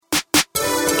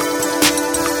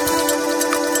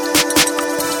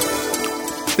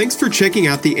Thanks for checking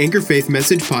out the Anchor Faith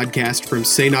Message podcast from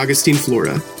St. Augustine,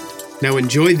 Florida. Now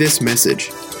enjoy this message.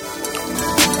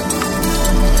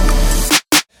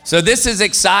 So this is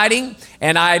exciting,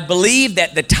 and I believe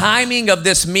that the timing of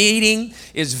this meeting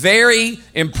is very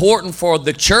important for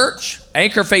the church,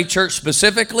 Anchor Faith Church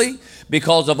specifically,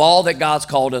 because of all that God's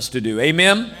called us to do.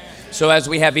 Amen? So as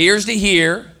we have ears to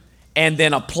hear and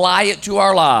then apply it to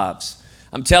our lives,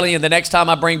 I'm telling you, the next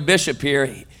time I bring Bishop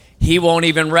here, he won't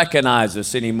even recognize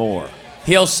us anymore.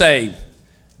 He'll say,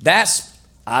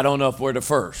 I don't know if we're the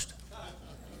first,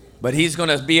 but he's going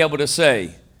to be able to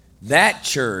say, that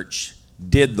church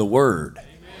did the word.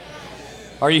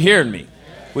 Are you hearing me?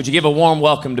 Would you give a warm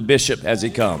welcome to Bishop as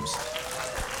he comes?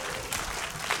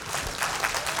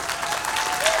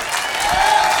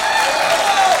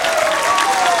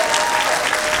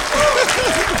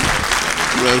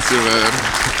 Bless you, man.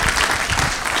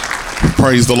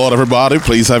 Praise the Lord, everybody.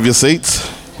 Please have your seats.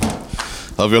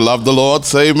 If you love the Lord,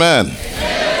 say amen.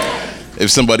 Amen. If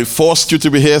somebody forced you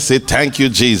to be here, say thank you,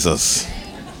 Jesus.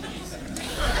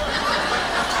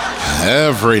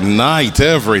 Every night.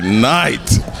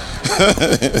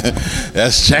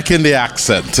 That's checking the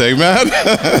accent. Amen.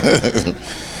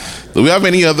 Do we have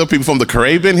any other people from the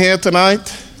Caribbean here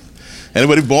tonight?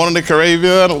 Anybody born in the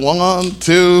Caribbean? 1,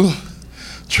 2,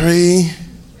 3,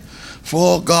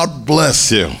 4. God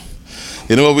bless you.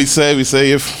 You know what we say? We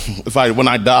say, when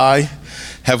I die,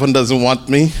 heaven doesn't want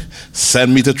me,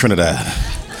 send me to Trinidad.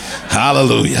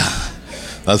 Hallelujah.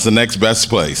 That's the next best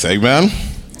place. Amen.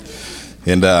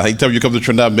 And anytime you come to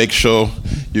Trinidad, make sure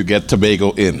you get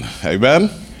Tobago in. Amen?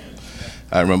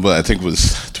 I remember, I think it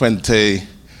was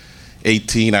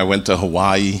 2018, I went to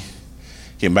Hawaii,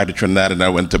 came back to Trinidad, and I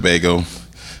went to Tobago,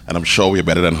 and I'm sure we're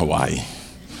better than Hawaii.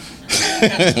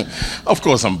 Of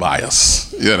course, I'm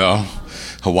biased, you know.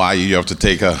 Hawaii, you have to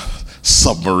take a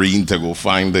submarine to go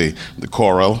find the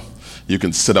coral. You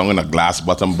can sit down in a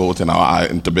glass-bottom boat in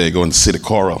Tobago and see the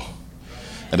coral.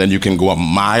 And then you can go a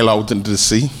mile out into the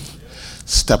sea,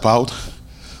 step out,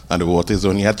 and the water is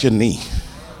only at your knee.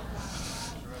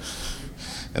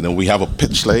 And then we have a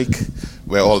pitch lake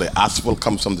where all the asphalt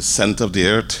comes from the center of the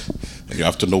earth, and you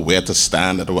have to know where to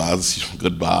stand, otherwise,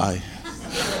 goodbye.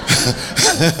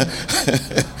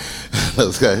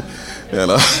 That's good, you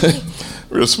know.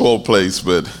 We're a small place,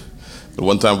 but at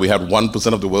one time we had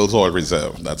 1% of the world's oil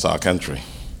reserve. That's our country.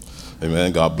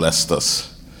 Amen. God blessed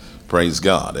us. Praise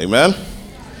God. Amen.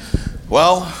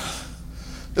 Well,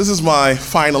 this is my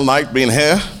final night being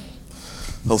here.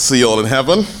 I'll see you all in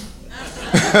heaven.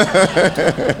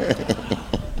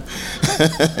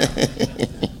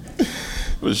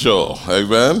 For sure.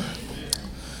 Amen.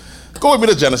 Go with me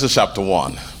to Genesis chapter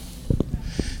 1.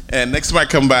 And next time I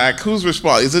come back, who's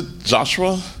responsible? Is it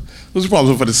Joshua? Who's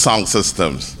responsible for the sound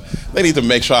systems? They need to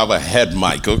make sure I have a head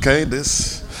mic, okay?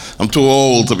 I'm too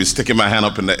old to be sticking my hand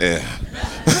up in the air.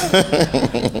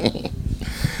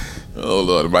 Oh,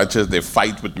 Lord, they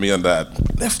fight with me on that.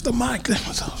 Lift the mic.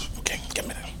 Okay, give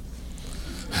me that.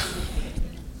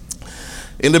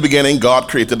 In the beginning, God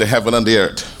created the heaven and the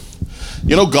earth.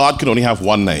 You know, God can only have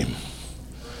one name.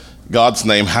 God's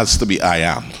name has to be I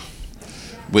am,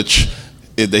 which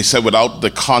they said without the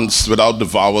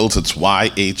vowels, it's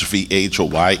YHVH or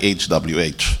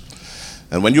YHWH.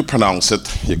 And when you pronounce it,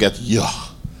 you get Yah,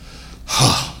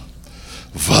 Ha,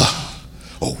 Va,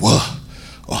 or Wa,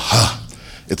 or Ha.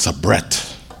 It's a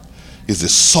breath. It's the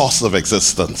source of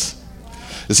existence.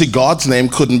 You see, God's name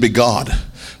couldn't be God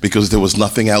because there was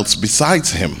nothing else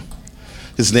besides him.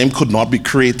 His name could not be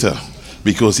creator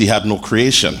because he had no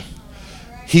creation.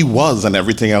 He was and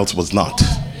everything else was not.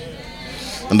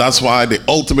 And that's why the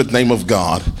ultimate name of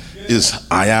God is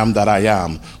I am that I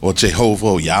am, or Jehovah,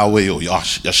 or Yahweh, or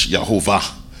Yahovah,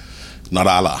 not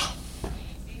Allah.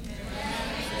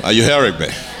 Are you hearing me?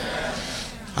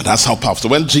 And that's how powerful. So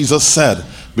when Jesus said,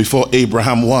 before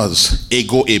Abraham was,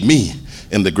 ego eimi,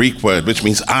 in the Greek word, which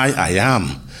means I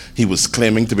am, he was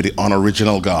claiming to be the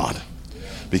unoriginal God,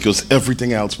 because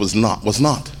everything else was not.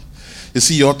 You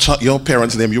see, your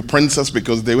parents named you princess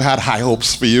because they had high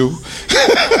hopes for you.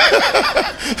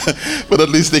 But at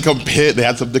least they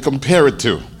had something to compare it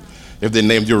to. If they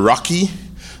named you Rocky,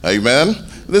 amen,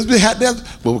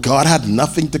 but God had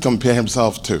nothing to compare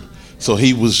himself to. So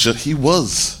he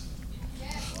was.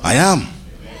 I am.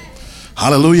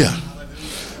 Hallelujah.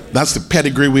 That's the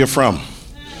pedigree we are from.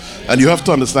 And you have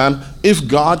to understand, if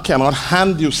God cannot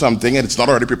hand you something and it's not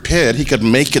already prepared, he can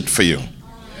make it for you.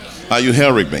 Are you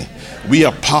hearing me? We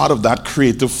are part of that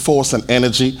creative force and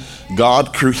energy.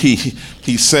 God,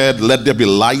 he said, let there be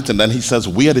light. And then he says,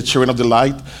 we are the children of the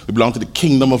light. We belong to the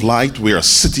kingdom of light. We are a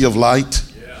city of light.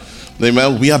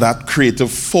 Amen. We are that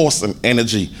creative force and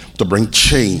energy to bring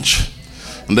change.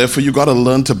 And therefore, you got to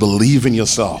learn to believe in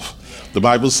yourself. The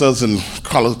Bible says in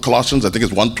Colossians, I think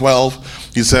it's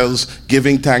 1:12, he says,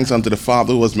 giving thanks unto the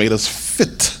Father who has made us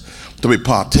fit to be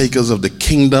partakers of the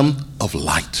kingdom of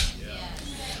light.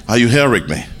 Are you hearing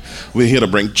me? We're here to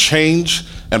bring change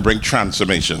and bring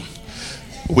transformation.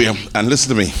 And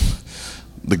listen to me.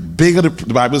 The bigger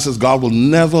the Bible says, God will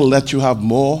never let you have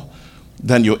more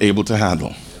than you're able to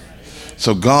handle.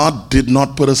 So God did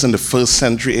not put us in the 1st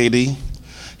century AD.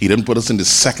 He didn't put us in the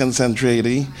 2nd century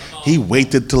AD. He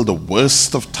waited till the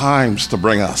worst of times to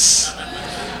bring us.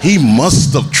 He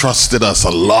must have trusted us a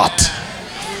lot.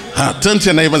 Turn to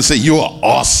your neighbor and say, you are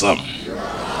awesome.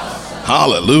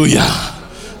 Hallelujah.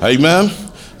 Amen.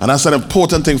 And that's an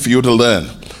important thing for you to learn.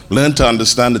 Learn to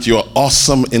understand that you are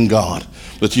awesome in God,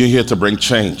 that you're here to bring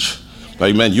change.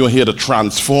 Amen. You're here to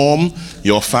transform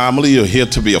your family. You're here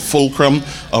to be a fulcrum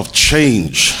of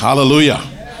change. Hallelujah.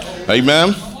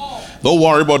 Amen. Don't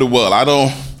worry about the world.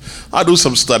 I do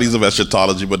some studies of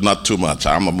eschatology, but not too much.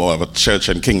 I'm more of a church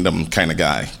and kingdom kind of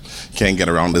guy. Can't get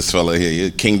around this fella here.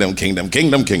 Kingdom, kingdom,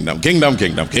 kingdom, kingdom, kingdom,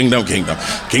 kingdom, kingdom, kingdom,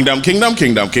 kingdom, kingdom,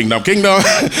 kingdom, kingdom, kingdom.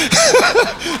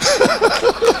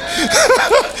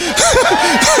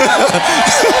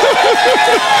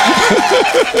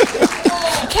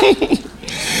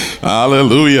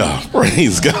 Hallelujah.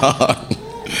 Praise God.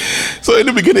 So in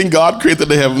the beginning, God created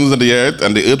the heavens and the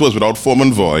earth was without form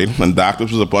and void, and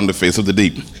darkness was upon the face of the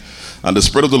deep. And the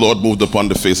Spirit of the Lord moved upon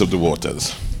the face of the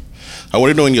waters. I want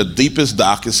you to know, in your deepest,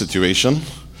 darkest situation,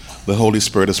 the Holy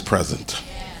Spirit is present.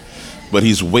 But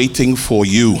He's waiting for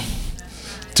you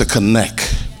to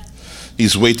connect.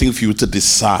 He's waiting for you to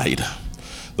decide.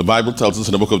 The Bible tells us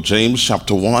in the book of James,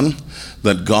 chapter 1,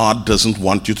 that God doesn't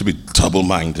want you to be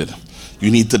double-minded.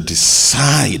 You need to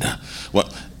decide. Well,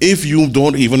 if you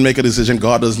don't even make a decision,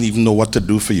 God doesn't even know what to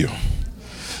do for you.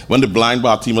 When the blind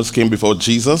Bartimaeus came before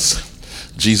Jesus,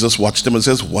 Jesus watched him and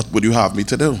says, what would you have me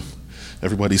to do?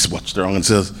 Everybody's watched around and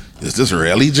says, is this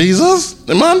really Jesus?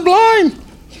 The man blind.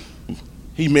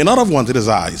 He may not have wanted his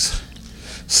eyes.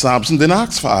 Samson didn't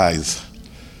ask for eyes.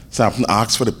 Samson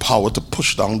asked for the power to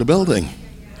push down the building.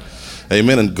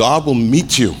 Amen. And God will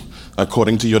meet you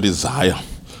according to your desire,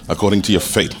 according to your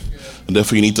faith. And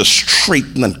therefore you need to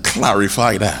straighten and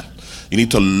clarify that. You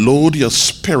need to load your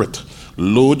spirit,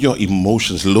 load your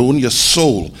emotions, load your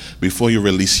soul before you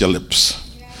release your lips.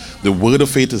 The word of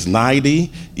faith is nigh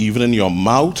thee, even in your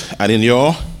mouth and in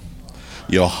your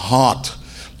heart.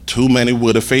 Too many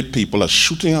word of faith people are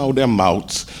shooting out their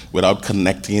mouths without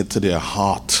connecting it to their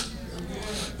heart.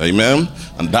 Amen?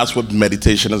 And that's what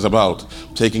meditation is about.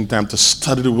 Taking time to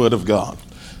study the word of God.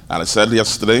 And I said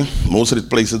yesterday, most of the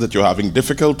places that you're having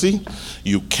difficulty,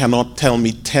 you cannot tell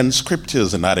me 10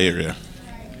 scriptures in that area.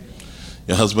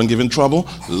 Your husband giving trouble,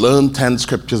 learn 10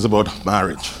 scriptures about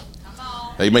marriage.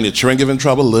 Amen. Your children giving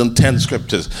trouble, learn 10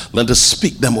 scriptures. Learn to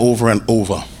speak them over and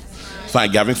over.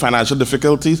 Having financial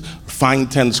difficulties, find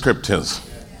 10 scriptures.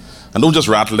 And don't just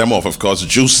rattle them off, of course,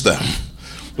 juice them.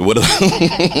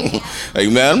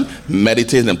 Amen.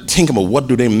 Meditate them. Think about, what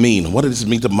do they mean? What does it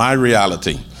mean to my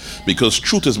reality? Because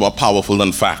truth is more powerful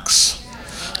than facts.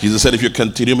 Jesus said, if you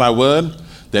continue my word,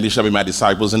 then you shall be my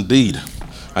disciples indeed.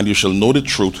 And you shall know the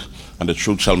truth, and the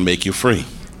truth shall make you free.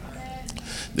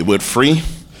 The word free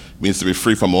means to be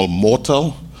free from all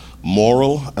mortal,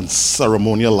 moral, and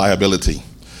ceremonial liability.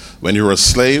 When you were a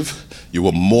slave, you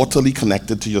were mortally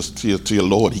connected to your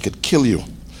Lord. He could kill you.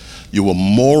 You were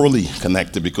morally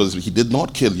connected because if He did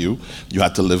not kill you, you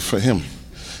had to live for Him.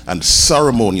 And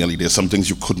ceremonially, there's some things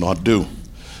you could not do.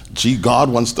 God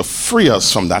wants to free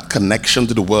us from that connection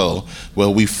to the world where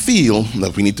we feel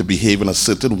that we need to behave in a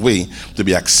certain way to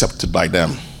be accepted by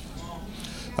them.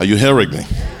 Are you hearing me?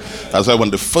 That's why one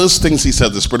of the first things He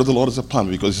said, the Spirit of the Lord is upon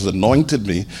me because He's anointed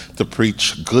me to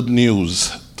preach good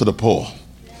news to the poor.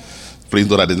 Please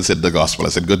note I didn't say the gospel. I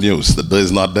said good news. The "the"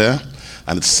 is not there,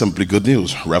 and it's simply good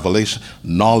news, revelation,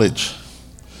 knowledge.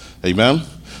 Amen?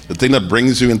 The thing that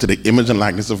brings you into the image and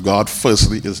likeness of God,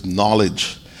 firstly, is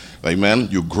knowledge. Amen?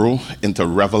 You grow into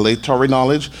revelatory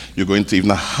knowledge. You go into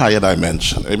even a higher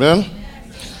dimension. Amen?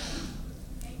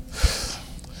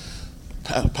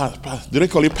 Do they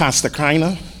call you Pastor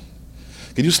Kiner?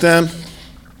 Can you stand?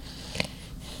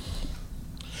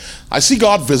 I see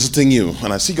God visiting you,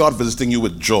 and I see God visiting you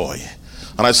with joy.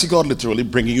 And I see God literally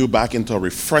bringing you back into a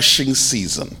refreshing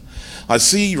season. I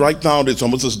see right now it's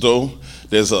almost as though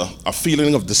there's a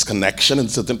feeling of disconnection in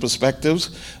certain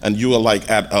perspectives, and you are like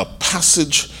at a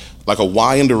passage, like a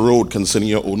Y in the road concerning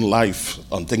your own life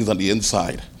on things on the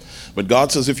inside. But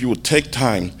God says if you would take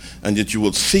time and that you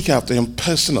will seek after him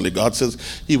personally, God says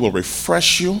he will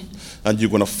refresh you and you're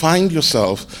going to find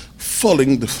yourself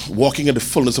walking in the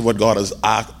fullness of what God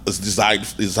has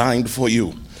designed for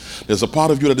you. There's a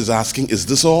part of you that is asking, is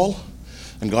this all?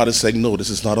 And God is saying, no, this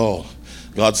is not all.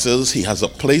 God says he has a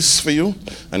place for you,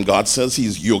 and God says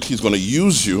he's going to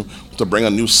use you to bring a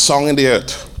new song in the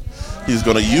earth. He's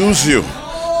going to use you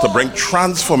to bring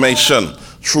transformation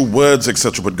through words,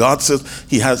 etc. But God says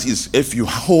if you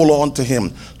hold on to him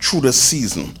through this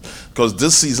season, because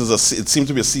this season it seems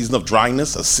to be a season of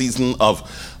dryness, a season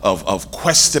of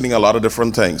questioning a lot of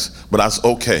different things. But that's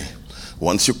okay.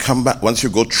 Once you come back, once you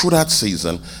go through that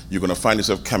season, you're going to find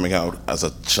yourself coming out as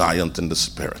a giant in the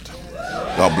spirit.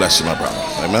 God bless you, my brother.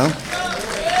 Amen.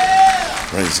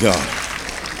 Praise God.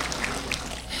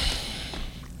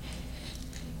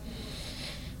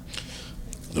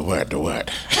 The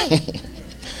word.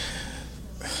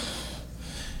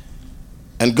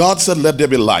 And God said, let there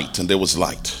be light, and there was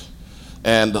light.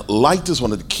 And light is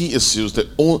one of the key issues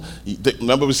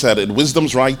remember we said in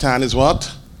wisdom's right hand is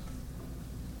what?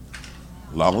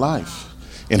 Long life.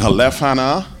 In her left hand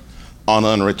are honor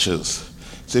and riches.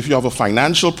 So if you have a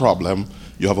financial problem,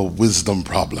 you have a wisdom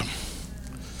problem.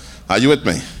 Are you with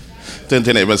me? Turn to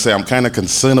your neighbor and say, I'm kind of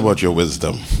concerned about your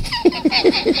wisdom.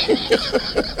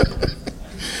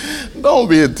 Don't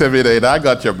be intimidated. I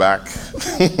got your back.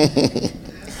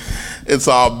 It's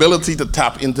our ability to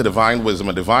tap into divine wisdom.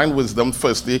 And divine wisdom,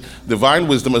 firstly, divine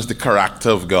wisdom is the character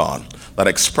of God that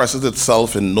expresses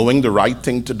itself in knowing the right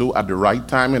thing to do at the right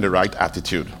time in the right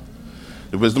attitude.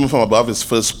 The wisdom from above is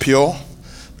first pure,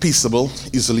 peaceable,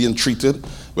 easily entreated,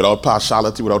 without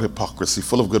partiality, without hypocrisy,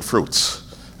 full of good fruits.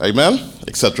 Amen?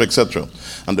 Etc., etc.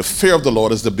 And the fear of the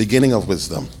Lord is the beginning of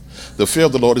wisdom. The fear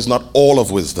of the Lord is not all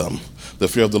of wisdom. The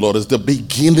fear of the Lord is the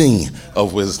beginning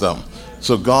of wisdom.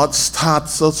 So God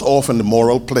starts us off in the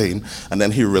moral plane, and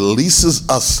then he releases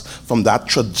us from that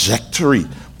trajectory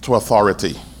to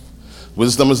authority.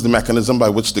 Wisdom is the mechanism by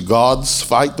which the gods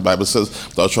fight. The Bible says,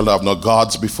 thou shalt have no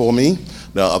gods before me.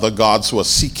 There are other gods who are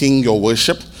seeking your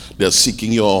worship. They're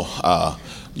seeking your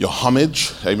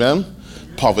homage. Amen.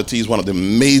 Poverty is one of the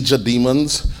major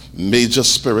demons, major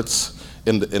spirits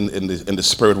in the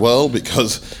spirit world,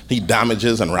 because he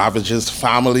damages and ravages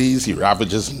families, he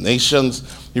ravages nations,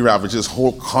 he ravages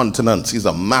whole continents. He's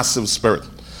a massive spirit.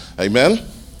 Amen?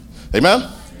 Amen?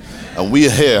 And we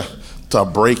are here to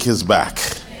break his back.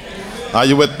 Are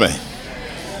you with me?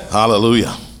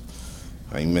 Hallelujah.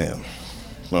 Amen.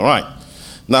 All right.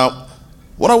 Now,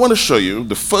 what I want to show you,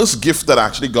 the first gift that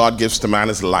actually God gives to man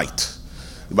is light.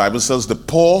 The Bible says the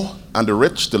poor and the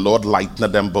rich, the Lord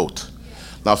lightened them both.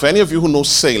 Now, for any of you who know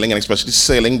sailing, and especially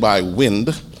sailing by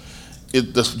wind,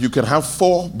 you can have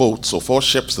 4 boats or 4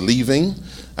 ships leaving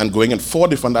and going in 4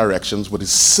 different directions with the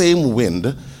same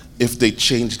wind if they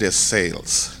change their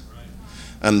sails.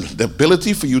 And the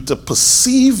ability for you to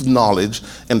perceive knowledge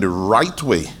in the right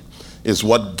way is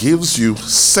what gives you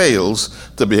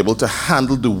sails to be able to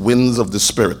handle the winds of the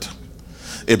Spirit.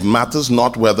 It matters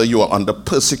not whether you are under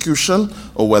persecution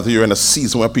or whether you're in a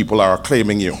season where people are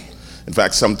acclaiming you. In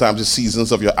fact, sometimes the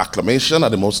seasons of your acclamation are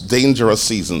the most dangerous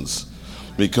seasons,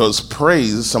 because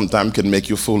praise sometimes can make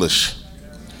you foolish.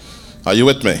 Are you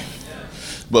with me?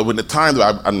 But with the time,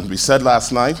 and we said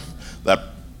last night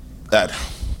that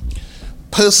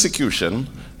persecution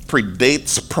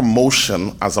predates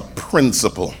promotion as a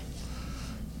principle.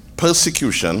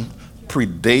 Persecution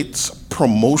predates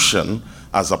promotion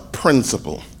as a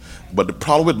principle. But the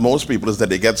problem with most people is that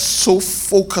they get so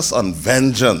focused on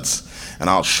vengeance. And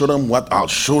I'll show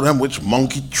them which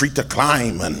monkey tree to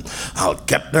climb, and I'll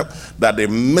get them, that they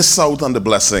miss out on the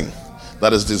blessing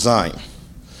that is designed.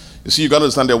 You see, you got to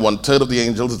understand there are 1/3 of the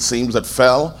angels, it seems, that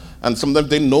fell, and sometimes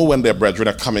they know when their brethren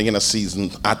are coming in a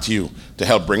season at you to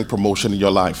help bring promotion in your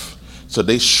life. So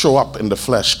they show up in the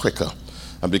flesh quicker.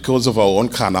 And because of our own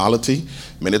carnality,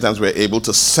 many times we're able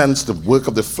to sense the work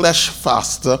of the flesh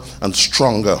faster and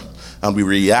stronger, and we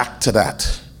react to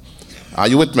that. Are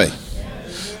you with me?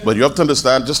 But you have to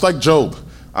understand, just like Job,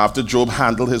 after Job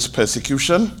handled his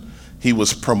persecution, he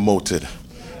was promoted.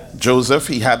 Joseph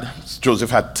had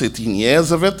 13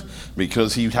 years of it,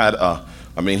 because he had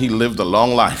he lived a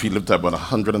long life. He lived about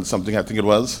 100 and something, I think it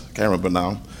was. I can't remember now.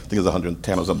 I think it was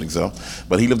 110 or something so.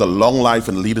 But he lived a long life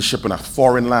in leadership in a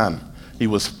foreign land. He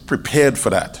was prepared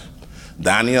for that.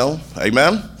 Daniel,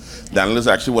 amen? Daniel is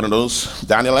actually one of those.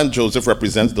 Daniel and Joseph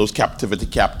represent those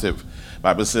captive.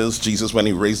 Bible says Jesus, when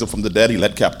he raised them from the dead, he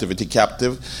led captivity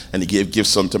captive, and he gave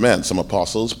gifts unto men, some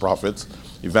apostles, prophets,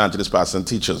 evangelists, pastors, and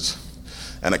teachers.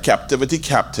 And a captivity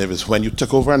captive is when you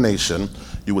took over a nation,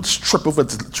 you would strip of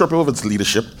its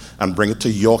leadership and bring it to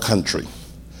your country.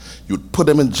 You would put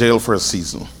them in jail for a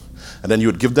season. And then you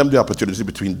would give them the opportunity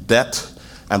between debt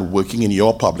and working in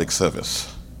your public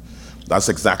service. That's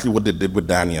exactly what they did with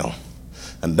Daniel.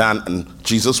 And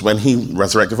Jesus, when he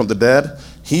resurrected from the dead,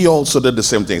 he also did the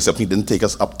same thing, except he didn't take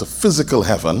us up to physical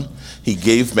heaven. He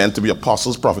gave men to be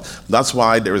apostles, prophets. That's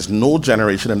why there is no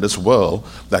generation in this world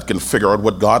that can figure out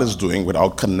what God is doing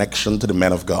without connection to the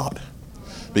men of God,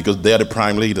 because they're the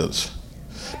prime leaders.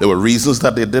 There were reasons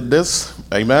that they did this.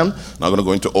 Amen. Not going to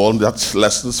go into all that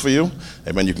lessons for you.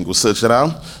 Amen. You can go search it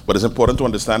out. But it's important to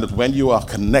understand that when you are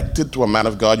connected to a man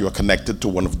of God, you are connected to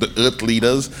one of the earth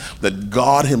leaders that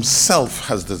God himself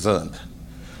has discerned.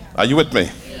 Are you with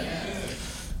me?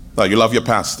 Yes. Now, you love your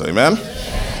pastor. Amen.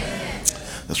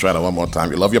 Yes. Let's try that one more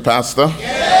time. You love your pastor?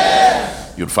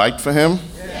 Yes. You'd fight for him?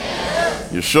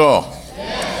 Yes. You sure?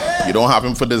 Yes. You don't have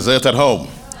him for dessert at home?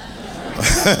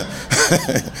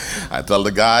 I tell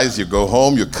the guys, you go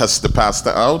home, you cuss the pastor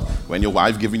out when your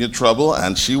wife giving you trouble,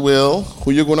 and she will.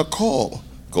 Who you going to call?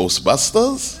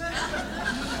 Ghostbusters?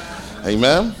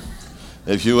 Amen?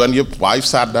 If you and your wife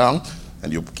sat down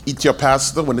and you eat your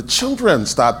pastor, when the children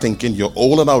start thinking you're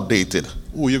old and outdated,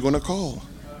 who are you going to call?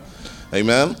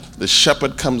 Amen? The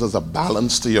shepherd comes as a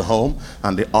balance to your home,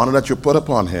 and the honor that you put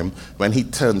upon him, when he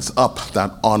turns up,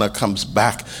 that honor comes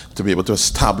back to be able to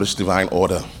establish divine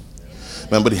order.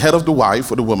 Remember, the head of the wife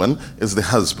or the woman is the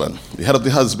husband. The head of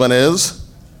the husband is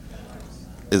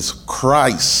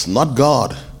Christ, not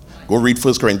God. Go read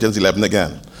 1 Corinthians 11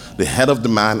 again. The head of the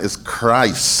man is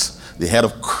Christ. The head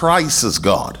of Christ is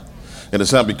God. You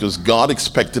understand? Because God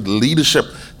expected leadership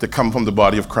to come from the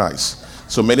body of Christ.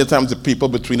 So many times the people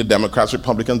between the Democrats and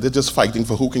Republicans, they're just fighting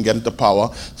for who can get into power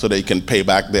so they can pay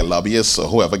back their lobbyists or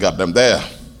whoever got them there.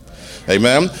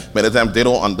 Amen? Many times they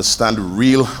don't understand the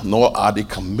real, nor are they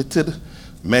committed.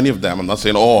 Many of them, I'm not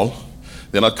saying all,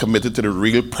 they're not committed to the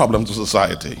real problems of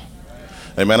society.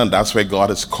 Amen. And that's where God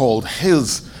has called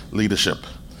his leadership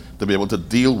to be able to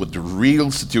deal with the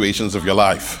real situations of your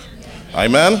life.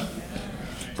 Amen.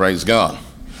 Praise God.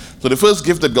 So the first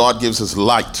gift that God gives is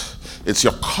light. It's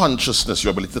your consciousness,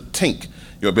 your ability to think,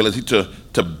 your ability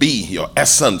to be, your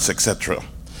essence, etc.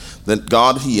 Then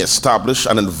God, he established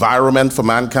an environment for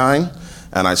mankind.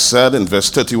 And I said in verse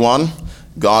 31,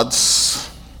 God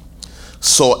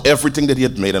saw everything that he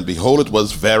had made, and behold, it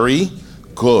was very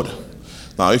good.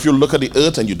 Now, if you look at the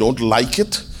earth and you don't like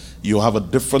it, you have a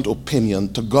different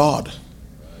opinion to God.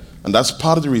 And that's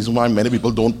part of the reason why many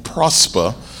people don't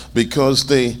prosper, because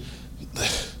they're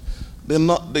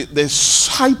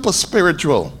hyper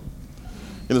spiritual.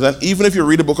 You know that even if you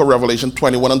read the book of Revelation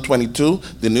 21 and 22,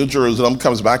 the New Jerusalem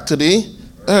comes back to the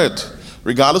earth.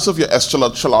 Regardless of your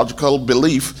astrological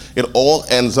belief, it all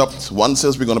ends up, one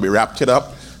says we're going to be raptured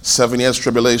up, 7 years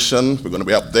tribulation, we're going to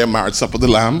be up there, married supper of the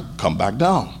Lamb, come back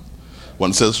down.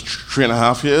 One says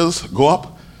 3.5 years, go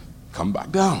up, come back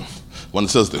down. One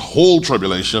says the whole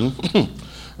tribulation,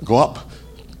 go up,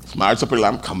 married supper of the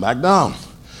Lamb, come back down.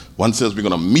 One says we're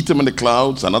going to meet them in the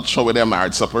clouds. I'm not sure where their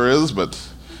married supper is, but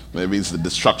maybe it's the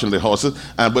destruction of the horses.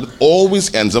 But it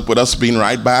always ends up with us being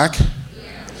right back.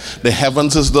 The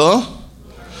heavens is there,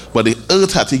 but the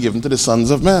earth hath he given to the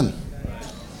sons of men.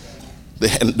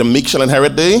 The meek shall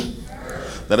inherit the.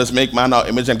 Let us make man our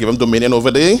image and give him dominion over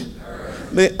the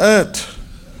earth.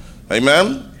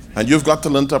 Amen? And you've got to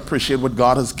learn to appreciate what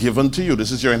God has given to you. This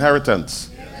is your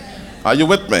inheritance. Are you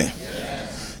with me?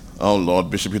 Oh Lord,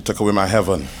 Bishop, you took away my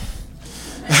heaven.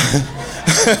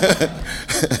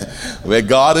 Where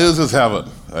God is heaven.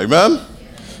 Amen?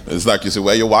 It's like you say,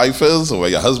 where your wife is or where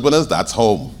your husband is, that's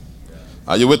home.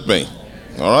 Are you with me?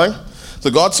 All right?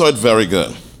 So God saw it very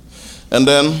good. And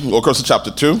then go across to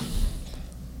chapter 2.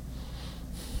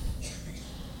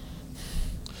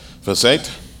 Verse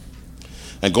 8.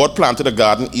 And God planted a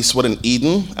garden eastward in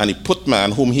Eden, and he put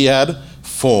man whom he had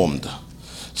formed.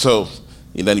 So,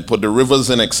 and then he put the rivers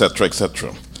in, etc.,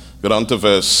 etc. Go down to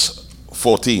verse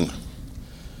 14.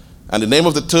 And the name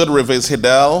of the third river is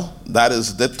Hidel, that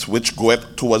is that which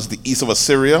goeth towards the east of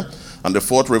Assyria, and the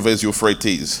fourth river is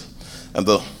Euphrates. And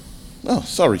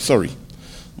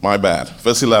my bad.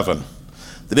 Verse 11.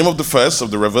 The name of the first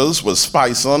of the rivers was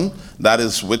Pison, that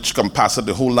is which compasseth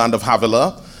the whole land of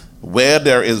Havilah, where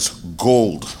there is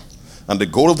gold. And the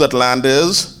gold of that land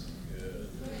is?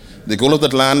 The gold of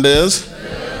that land is?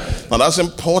 Now that's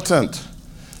important,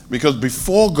 because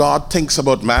before God thinks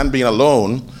about man being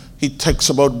alone, he thinks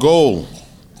about gold.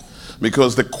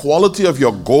 Because the quality of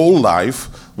your goal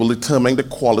life will determine the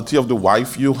quality of the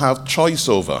wife you have choice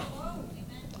over.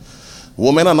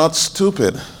 Women are not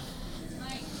stupid.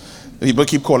 People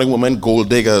keep calling women gold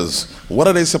diggers. What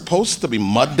are they supposed to be,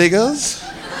 mud diggers?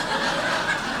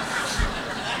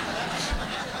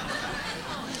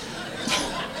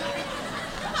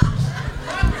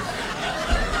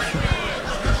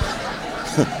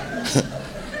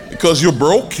 Because you're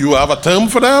broke, you have a term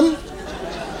for them.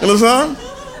 You understand?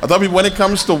 I tell people when it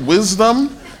comes to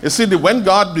wisdom, you see, when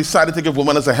God decided to give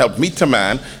woman as a helpmeet to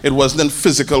man, it wasn't in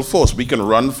physical force. We can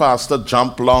run faster,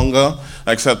 jump longer,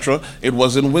 etc. It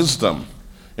was in wisdom.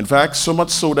 In fact, so much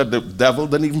so that the devil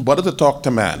didn't even bother to talk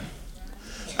to man.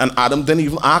 And Adam didn't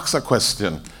even ask a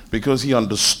question because he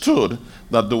understood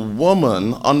that the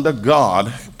woman under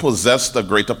God possessed a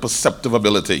greater perceptive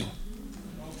ability.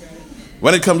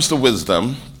 When it comes to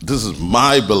wisdom, this is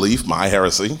my belief, my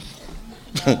heresy.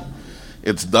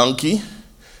 It's donkey,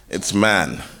 it's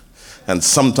man. And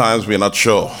sometimes we're not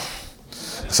sure.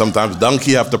 Sometimes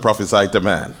donkey have to prophesy to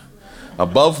man.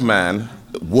 Above man,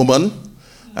 woman,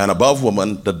 and above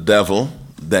woman, the devil,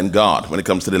 then God, when it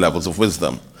comes to the levels of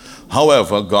wisdom.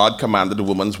 However, God commanded the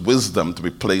woman's wisdom to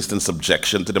be placed in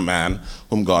subjection to the man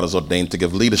whom God has ordained to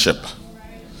give leadership.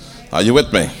 Are you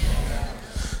with me?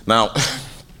 Now,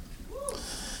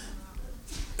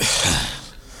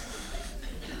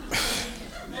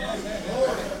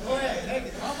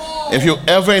 if you're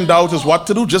ever in doubt as what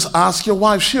to do, just ask your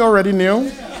wife. She already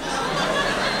knew.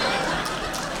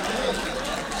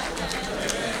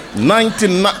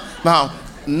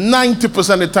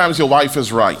 90% of the times your wife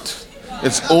is right.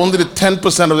 It's only the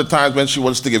 10% of the times when she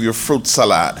wants to give you fruit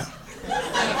salad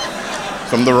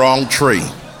from the wrong tree.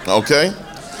 Okay?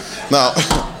 Now,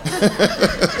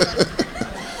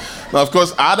 now, of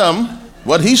course, Adam,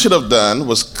 what he should have done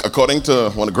was, according to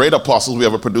one of the great apostles we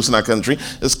ever produced in our country,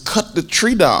 is cut the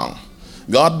tree down.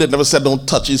 God never said don't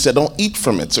touch it, he said don't eat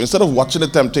from it. So instead of watching the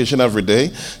temptation every day,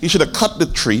 he should have cut the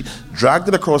tree, dragged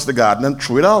it across the garden, and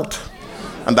threw it out.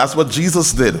 And that's what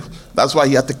Jesus did. That's why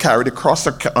he had to carry the cross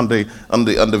on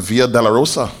the Via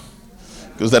Dolorosa.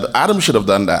 Because that Adam should have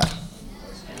done that.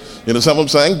 You understand what I'm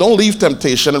saying? Don't leave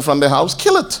temptation in front of the house,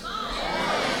 kill it.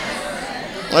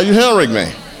 Are you hearing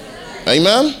me?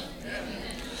 Amen?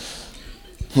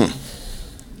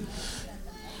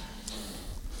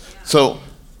 So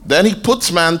then he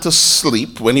puts man to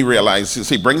sleep when he realizes,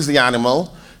 he brings the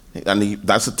animal, and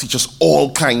that's to teach us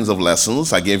all kinds of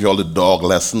lessons. I gave you all the dog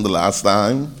lesson the last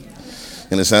time.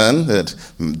 You understand? That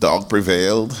dog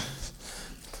prevailed.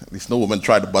 At least no woman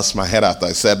tried to bust my head after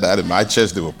I said that. In my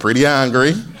church, they were pretty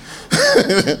angry.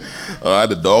 All right,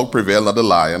 the dog prevailed, not the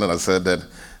lion. And I said that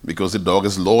because the dog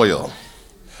is loyal.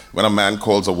 When a man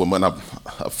calls a woman a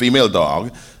female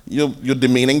dog, you're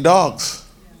demeaning dogs.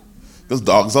 Because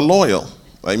dogs are loyal.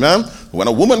 Amen? When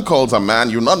a woman calls a man,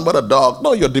 you're nothing but a dog.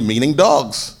 No, you're demeaning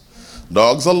dogs.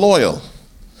 Dogs are loyal.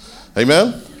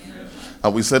 Amen?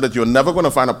 And we said that you're never going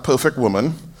to find a perfect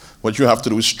woman. What you have to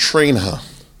do is train her.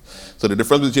 So the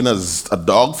difference between a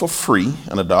dog for free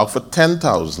and a dog for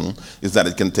 $10,000 is that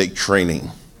it can take training.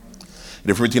 The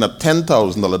difference between a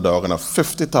 $10,000 dog and a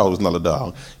 $50,000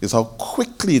 dog is how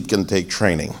quickly it can take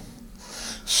training.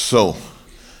 So,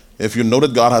 if you know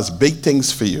that God has big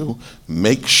things for you,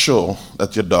 make sure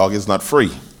that your dog is not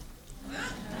free.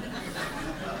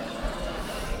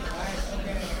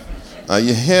 Are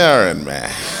you hearing me?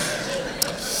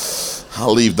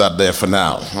 I'll leave that there for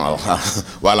now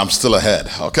while I'm still ahead,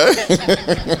 okay?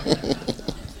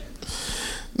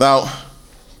 Now,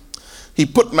 he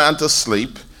put man to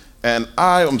sleep, and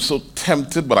I am so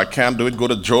tempted, but I can't do it. Go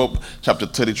to Job chapter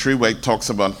 33, where it talks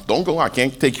about, don't go, I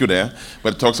can't take you there,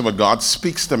 but it talks about God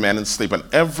speaks to man in sleep. And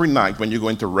every night when you go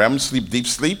into REM sleep, deep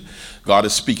sleep, God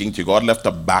is speaking to you. God left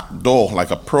a back door,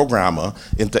 like a programmer,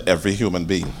 into every human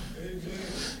being.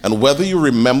 And whether you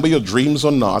remember your dreams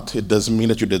or not, it doesn't mean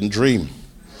that you didn't dream.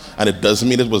 And it doesn't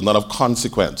mean it was not of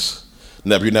consequence.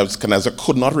 Nebuchadnezzar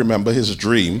could not remember his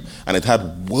dream, and it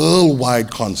had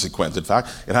worldwide consequence. In fact,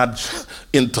 it had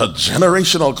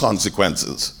intergenerational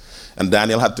consequences. And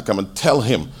Daniel had to come and tell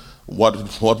him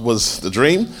what was the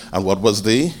dream and what was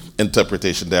the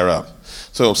interpretation thereof.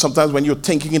 So sometimes when you're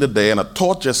thinking in the day and a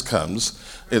thought just comes,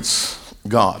 it's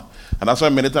God. And that's why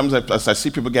many times as I see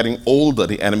people getting older,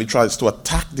 the enemy tries to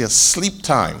attack their sleep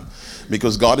time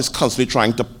because God is constantly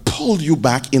trying to pull you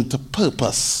back into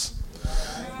purpose.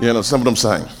 You understand what I'm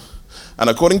saying? And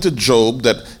according to Job,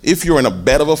 that if you're in a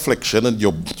bed of affliction and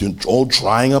you're all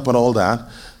drying up and all that,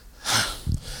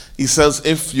 he says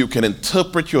if you can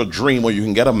interpret your dream or you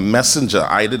can get a messenger,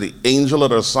 either the angel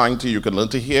that are assigned to you, you can learn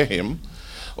to hear him,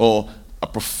 or a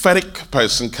prophetic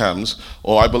person comes,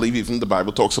 or I believe even the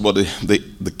Bible talks about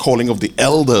the calling of the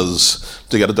elders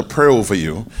together to pray over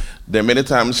you. There are many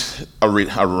times a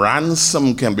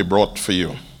ransom can be brought for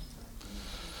you.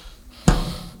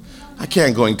 I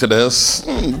can't go into this.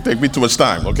 Take me too much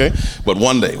time, okay? But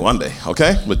one day,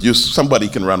 okay? But somebody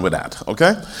can run with that,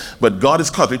 okay? But God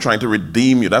is constantly trying to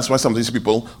redeem you. That's why some of these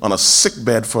people on a sick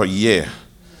bed for a year.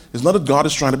 It's not that God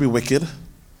is trying to be wicked.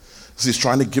 Because he's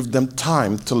trying to give them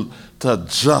time to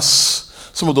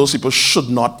adjust. Some of those people should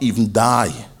not even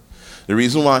die. The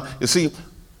reason why, you see,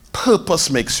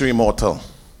 purpose makes you immortal.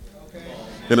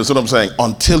 You know what I'm saying?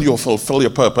 Until you fulfill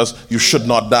your purpose, you should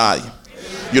not die.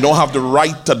 You don't have the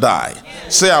right to die.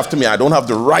 Say after me, I don't have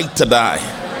the right to die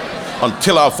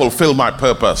until I fulfill my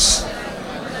purpose.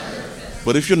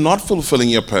 But if you're not fulfilling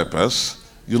your purpose,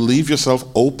 you leave yourself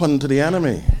open to the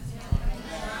enemy.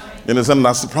 You understand?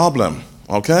 That's the problem.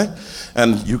 Okay?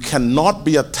 And you cannot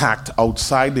be attacked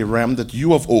outside the realm that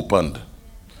you have opened.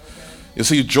 You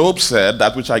see, Job said,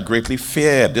 that which I greatly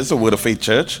feared. This is a word of faith,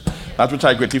 church. That which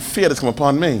I greatly feared has come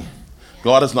upon me.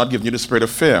 God has not given you the spirit of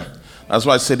fear. That's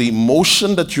why I say the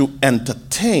emotion that you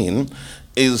entertain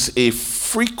is a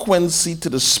frequency to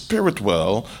the spirit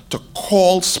world to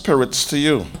call spirits to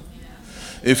you.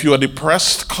 If you are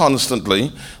depressed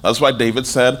constantly, that's why David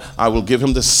said, I will give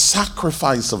him the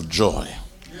sacrifice of joy.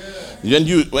 When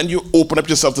you open up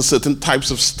yourself to certain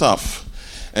types of stuff,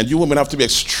 and you women have to be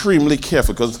extremely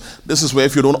careful, because this is where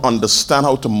if you don't understand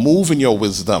how to move in your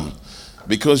wisdom,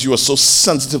 because you are so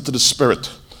sensitive to the spirit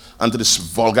and to this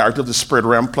vulgarity of the spirit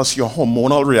realm, plus your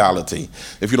hormonal reality,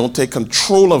 if you don't take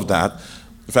control of that,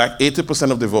 in fact,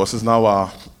 80% of divorces now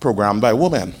are programmed by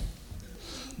women.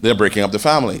 They're breaking up the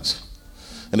families.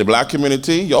 In the black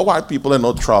community, your white people are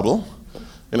no trouble. You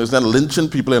understand? Lynching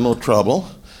people are no trouble.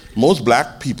 Most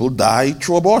black people die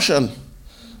through abortion.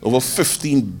 Over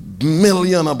 15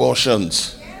 million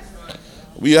abortions.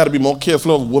 We ought to be more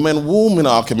careful of women womb in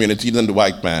our community than the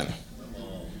white man.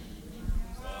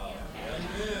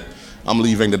 I'm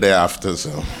leaving the day after,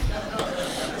 so.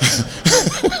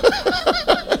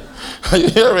 Are you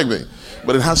hearing me?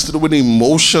 But it has to do with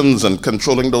emotions and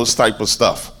controlling those type of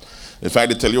stuff. In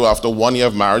fact, they tell you after 1 year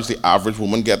of marriage, the average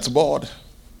woman gets bored.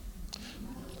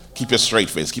 Keep a straight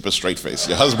face, keep a straight face.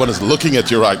 Your husband is looking at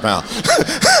you right now.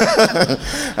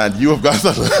 And you have got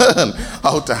to learn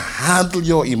how to handle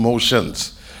your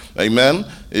emotions. Amen?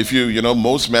 If you know,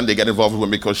 most men, they get involved with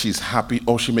women because she's happy.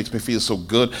 Oh, she makes me feel so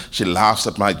good. She laughs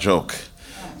at my joke.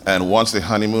 And once the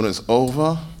honeymoon is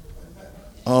over,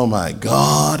 oh my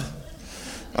God.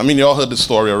 I mean, you all heard the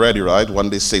story already, right? One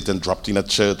day Satan dropped in a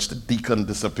church, the deacon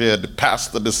disappeared, the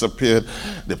pastor disappeared,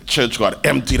 the church got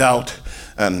emptied out,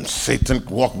 and Satan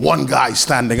walked, one guy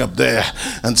standing up there,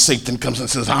 and Satan comes and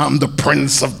says, I'm the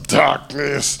prince of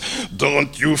darkness.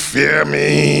 Don't you fear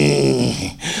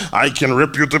me. I can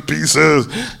rip you to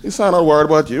pieces. He said, I'm not worried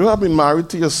about you. I've been married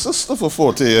to your sister for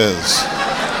 40 years.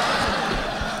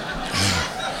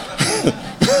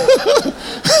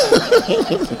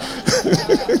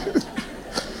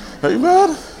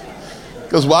 Amen?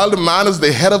 Because while the man is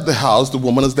the head of the house, the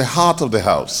woman is the heart of the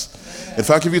house. In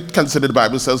fact, if you consider, the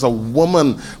Bible says a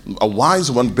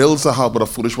wise woman builds a house, but a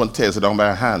foolish one tears it down by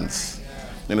her hands.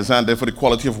 You understand? Therefore, the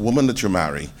quality of woman that you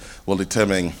marry will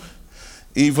determine.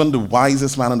 Even the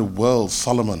wisest man in the world,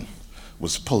 Solomon,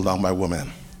 was pulled down by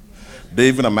women.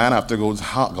 David, a man after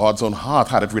God's own heart,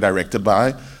 had it redirected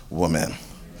by women.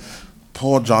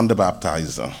 Poor John the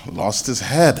Baptizer lost his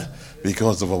head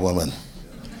because of a woman.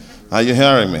 Are you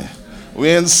hearing me?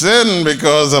 We in sin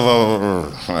because of a...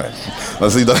 Right.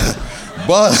 Let's see that.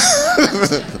 But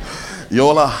you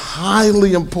all are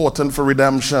highly important for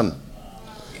redemption.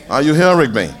 Are you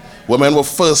hearing me? Women were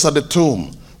first at the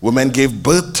tomb. Women gave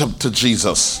birth to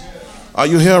Jesus. Are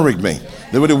you hearing me?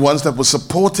 They were the ones that were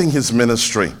supporting his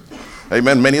ministry.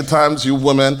 Amen. Many times you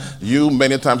women,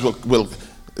 many times will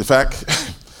in fact,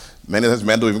 many times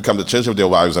men don't even come to church if their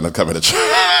wives are not coming to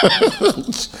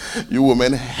church. You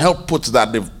women help put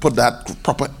that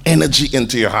proper energy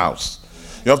into your house.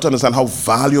 You have to understand how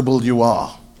valuable you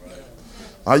are.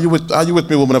 Are you with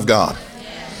me, woman of God?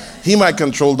 He might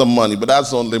control the money, but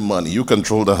that's only money. You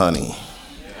control the honey.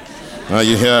 Are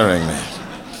you hearing me?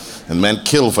 And men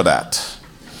kill for that.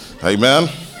 Amen?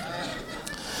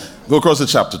 Go across to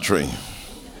chapter 3.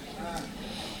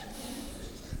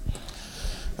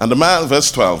 And the man,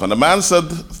 verse 12, and the man said,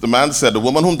 the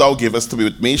woman whom thou gavest to be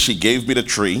with me, she gave me the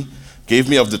tree, gave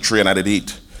me of the tree, and I did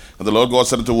eat. And the Lord God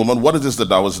said unto the woman, what is this that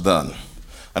thou hast done?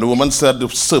 And the woman said, the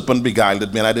serpent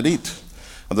beguiled me, and I did eat.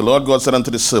 And the Lord God said unto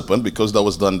the serpent, because thou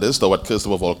hast done this, thou art cursed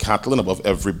above all cattle and above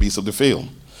every beast of the field.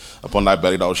 Upon thy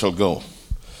belly thou shalt go.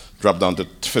 Drop down to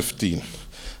 15.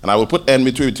 And I will put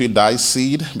enmity between thy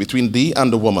seed, between thee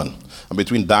and the woman, and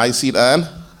between thy seed and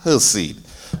her seed.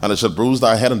 And it shall bruise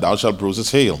thy head, and thou shalt bruise his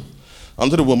heel.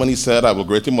 Unto the woman he said, I will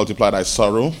greatly multiply thy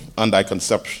sorrow and thy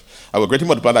conception. I will greatly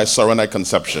multiply thy sorrow and thy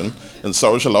conception. In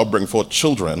sorrow shalt thou bring forth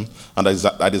children, and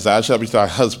thy desire shall be to thy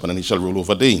husband, and he shall rule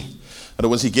over thee. In other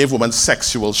words, he gave woman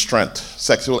sexual strength,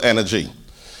 sexual energy.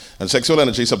 And sexual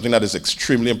energy is something that is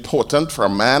extremely important for a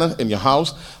man in your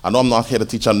house. I know I'm not here to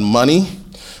teach on money,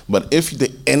 but if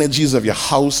the energies of your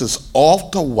house is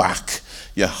off the whack,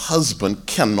 your husband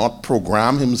cannot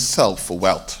program himself for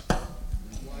wealth.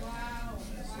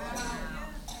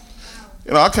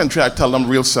 In our country, I tell them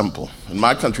real simple. In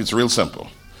my country, it's real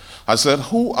simple. I said,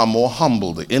 who are more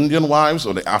humble, the Indian wives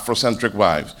or the Afrocentric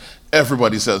wives?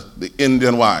 Everybody says, the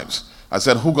Indian wives. I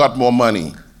said, who got more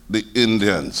money? The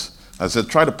Indians. I said,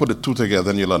 try to put the two together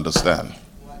and you'll understand.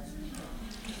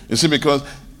 You see, because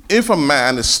if a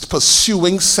man is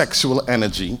pursuing sexual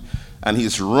energy and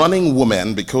he's running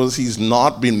women because he's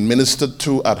not been ministered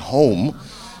to at home,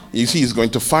 you see, he's going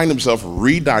to find himself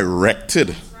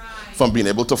redirected from being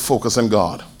able to focus on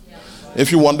God.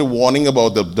 If you want the warning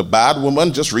about the bad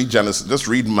woman, just read Genesis, just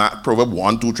read Proverbs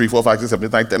 1, 2, 3, 4, 5, 6, 7,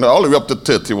 8, 9, 10, all the way up to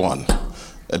 31.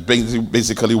 It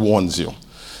basically warns you.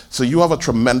 So you have a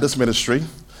tremendous ministry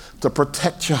to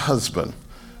protect your husband,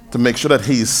 to make sure that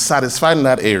he is satisfied in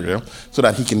that area so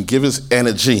that he can give his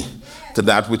energy to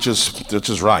that which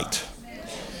is right.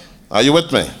 Are you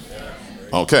with me?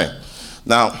 Okay.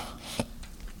 Now,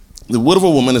 the word of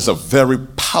a woman is a very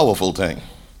powerful thing.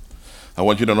 I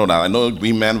want you to know that. I know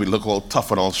we men, we look all tough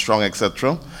and all strong,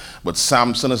 etc. But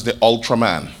Samson is the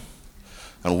Ultraman.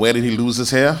 And where did he lose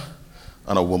his hair?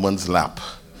 On a woman's lap.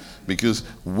 Because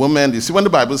women, you see, when the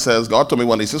Bible says, God told me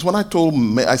one day, he says, when I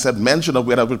said men should not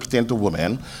wear that which pertain to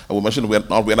women, and women should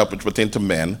not wear that which pertain to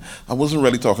men, I wasn't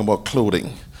really talking about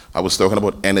clothing. I was talking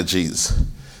about energies.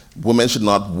 Women should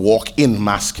not walk in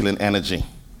masculine energy.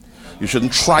 You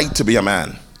shouldn't try to be a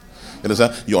man. You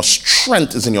understand? Your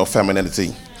strength is in your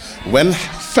femininity. When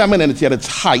femininity at its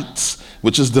height,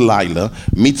 which is Delilah,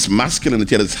 meets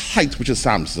masculinity at its height, which is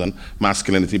Samson,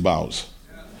 masculinity bows.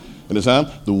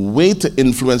 Understand? The way to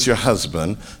influence your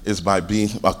husband is by being,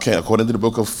 according to the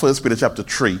book of 1 Peter chapter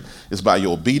 3, is by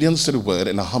your obedience to the word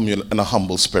and a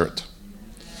humble spirit.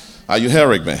 Are you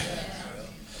hearing me?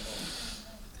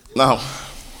 Now,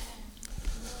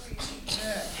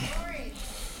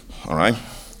 all right.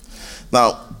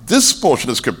 Now, this portion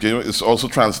of scripture is also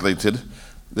translated,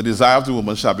 the desire of the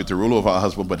woman shall be to rule over her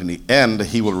husband, but in the end,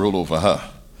 he will rule over her.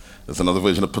 There's another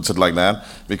version that puts it like that,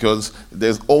 because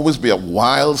there's always be a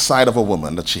wild side of a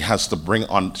woman that she has to bring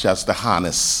on, she has to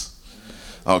harness.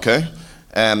 Okay?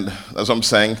 And that's what I'm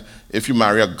saying. If you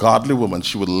marry a godly woman,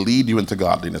 she will lead you into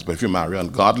godliness. But if you marry an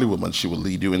ungodly woman, she will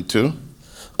lead you into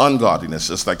ungodliness.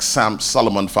 Just like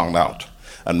Solomon found out,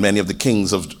 and many of the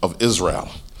kings of Israel.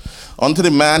 Unto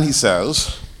the man, he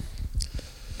says,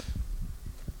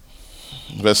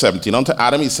 verse 17, unto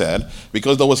Adam he said,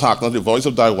 because thou hast hearkened unto the voice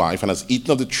of thy wife, and hast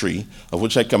eaten of the tree of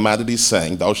which I commanded thee,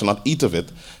 saying, thou shalt not eat of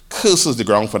it, curses the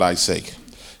ground for thy sake.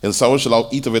 In sorrow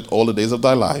shalt thou eat of it all the days of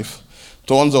thy life.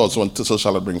 Thorns also and thistles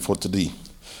shall it bring forth to thee.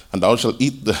 And thou shalt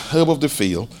eat the herb of the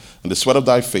field, and the sweat of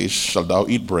thy face shalt thou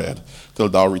eat bread, till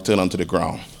thou return unto the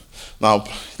ground. Now,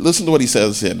 listen to what he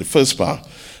says here, the first part.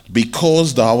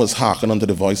 Because thou hast hearkened unto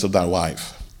the voice of thy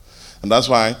wife. And that's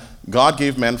why God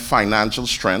gave men financial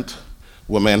strength.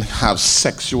 Women have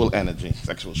sexual energy,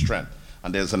 sexual strength.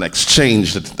 And there's an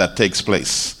exchange that takes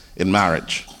place in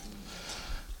marriage.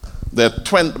 There are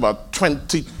about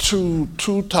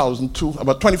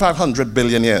 2,500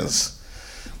 billion years.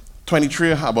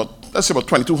 23, let's say about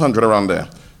 2,200 around there.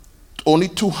 Only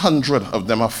 200 of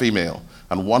them are female,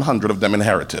 and 100 of them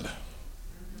inherited.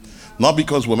 Not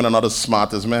because women are not as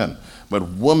smart as men, but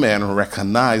women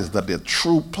recognize that their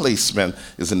true placement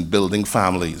is in building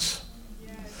families.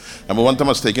 And one time I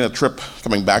was taking a trip,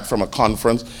 coming back from a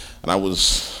conference, and I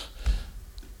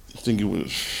think it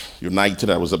was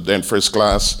United. I was up there in first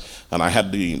class, and I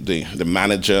had the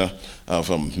manager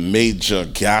of a major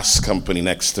gas company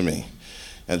next to me.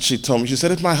 And she told me, she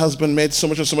said, if my husband made so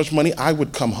much money, I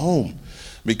would come home.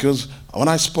 Because when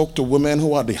I spoke to women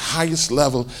who are the highest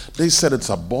level, they said it's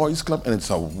a boys' club and it's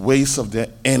a waste of their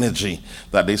energy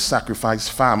that they sacrifice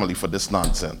family for this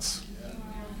nonsense.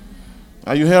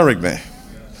 Are you hearing me?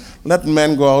 Let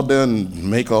men go out there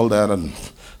and make all that and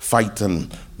fight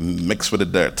and mix with the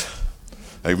dirt.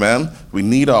 Amen? We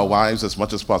need our wives as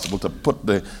much as possible to put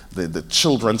the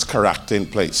children's character in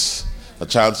place.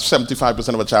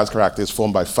 75% of a child's character is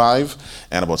formed by 5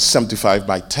 and about 75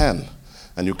 by 10.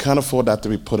 And you can't afford that to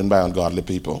be put in by ungodly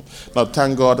people. Now,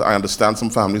 thank God, I understand some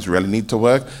families really need to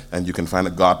work, and you can find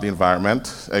a godly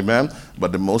environment, amen?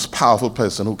 But the most powerful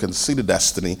person who can see the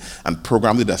destiny and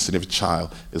program the destiny of a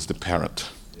child is the parent.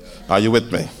 Are you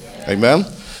with me? Amen?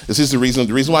 This is the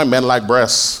reason why men like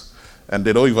breasts, and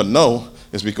they don't even know,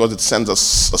 is because it sends a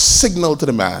signal to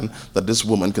the man that this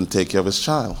woman can take care of his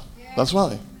child. That's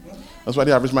why. That's why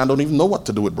the average man don't even know what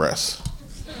to do with breasts.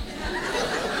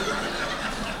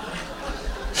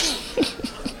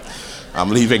 I'm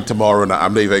leaving tomorrow and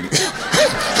I'm leaving.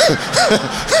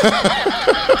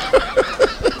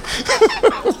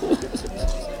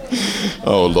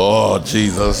 Oh, Lord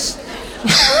Jesus.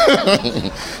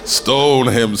 Stone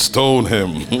him, stone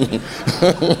him.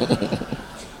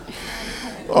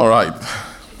 All right.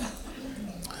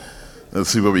 Let's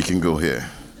see where we can go here.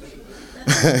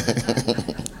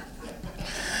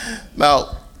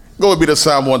 Now, go with me to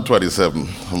Psalm 127.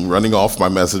 I'm running off my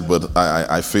message, but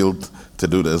I failed to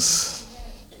do this.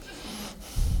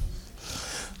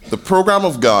 The program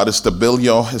of God is to build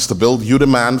you the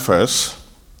man first,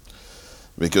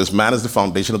 because man is the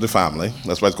foundation of the family.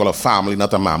 That's why it's called a family,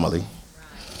 not a mammally.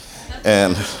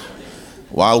 And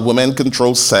while women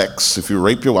control sex, if you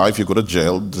rape your wife, you go to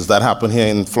jail. Does that happen here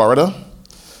in Florida?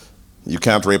 You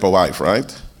can't rape a wife,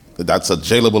 right? That's a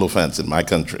jailable offense in my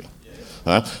country.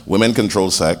 Right? Women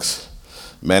control sex.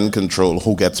 Men control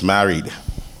who gets married.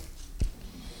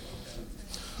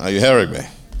 Are you hearing me?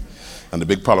 And the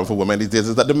big problem for women these days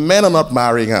is that the men are not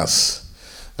marrying us.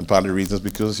 And part of the reason is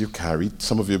because you carried,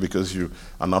 some of you, because you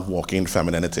are not walking in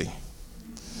femininity.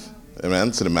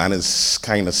 Amen? So the man is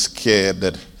kind of scared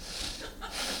that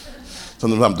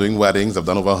sometimes I'm doing weddings. I've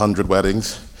done over 100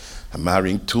 weddings. I'm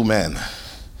marrying 2 men.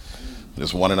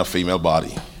 There's one in a female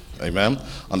body. Amen?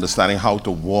 Understanding how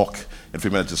to walk in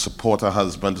femininity, to support a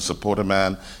husband, to support a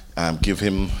man, give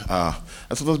him,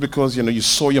 and sometimes because, you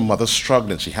saw your mother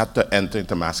struggling. She had to enter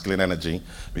into masculine energy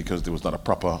because there was not a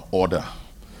proper order.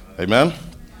 Amen?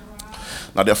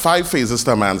 Now, there are 5 phases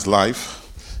to a man's life.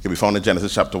 It can be found in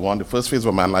Genesis chapter 1. The first phase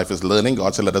of a man's life is learning.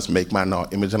 God said, let us make man in our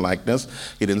image and likeness.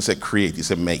 He didn't say create, he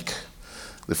said make.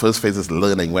 The first phase is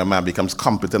learning, where man becomes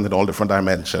competent in all different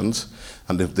dimensions.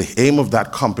 And the aim of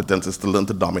that competence is to learn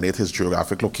to dominate his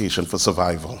geographic location for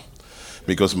survival.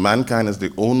 Because mankind is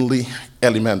the only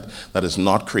element that is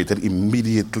not created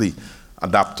immediately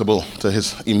adaptable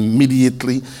to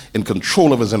immediately in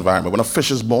control of his environment. When a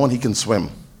fish is born, he can swim.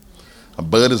 A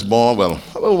bird is born,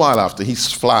 a little while after, he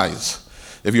flies.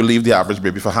 If you leave the average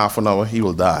baby for half an hour, he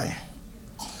will die.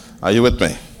 Are you with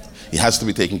me? He has to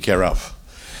be taken care of.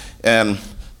 And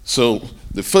so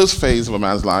the first phase of a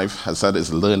man's life, as I said,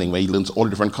 is learning, where he learns all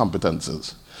different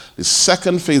competences. The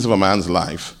second phase of a man's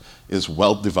life is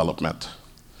wealth development.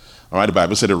 All right, the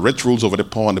Bible said the rich rules over the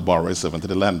poor and the borrower is servant to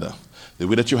the lender. The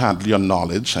way that you handle your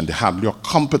knowledge and handle your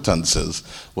competences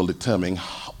will determine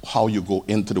how you go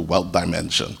into the wealth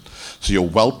dimension. So your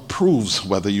wealth proves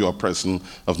whether you're a person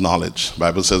of knowledge. The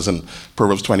Bible says in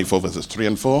Proverbs 24, verses 3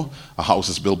 and 4, a house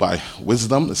is built by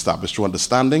wisdom, established through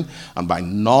understanding, and by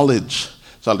knowledge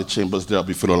shall the chambers thereof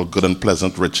be full of good and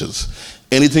pleasant riches.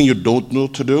 Anything you don't know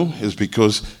to do is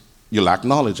because you lack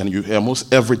knowledge, and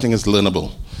almost everything is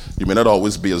learnable. You may not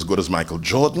always be as good as Michael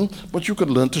Jordan, but you could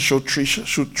learn to shoot 3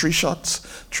 shots,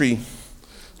 three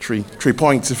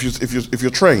points if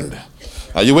you're trained.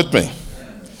 Are you with me?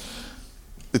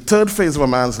 The third phase of a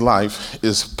man's life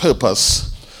is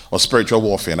purpose or spiritual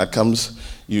warfare, and that comes.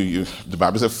 The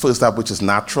Bible says first that which is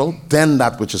natural, then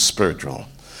that which is spiritual.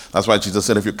 That's why Jesus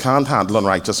said, if you can't handle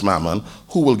unrighteous mammon,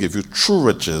 who will give you true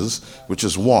riches, which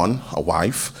is 1, a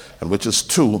wife, and which is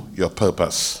 2, your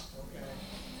purpose.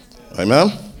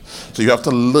 Amen? So you have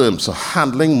to learn. So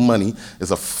handling money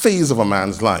is a phase of a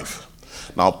man's life.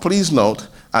 Now, please note,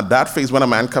 at that phase, when a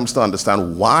man comes to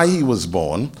understand why he was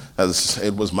born, as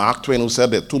it was Mark Twain who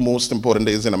said, there are 2 most important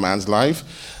days in a man's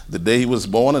life, the day he was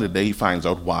born and the day he finds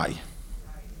out why.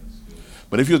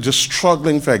 But if you're just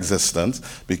struggling for existence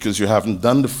because you haven't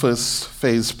done the first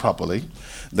phase properly,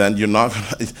 then you're not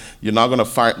going to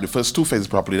find the first 2 phases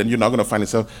properly, then you're not going to find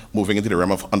yourself moving into the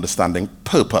realm of understanding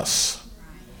purpose.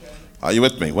 Are you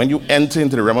with me? When you enter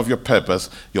into the realm of your purpose,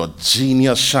 your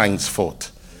genius shines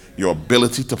forth. Your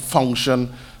ability to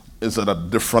function is at a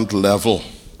different level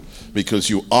because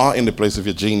you are in the place of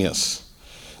your genius.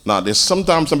 Now, there's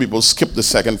sometimes some people skip the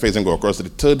second phase and go across to the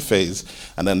third phase,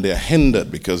 and then they're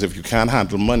hindered because if you can't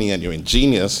handle money and you're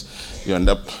ingenious, you end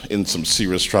up in some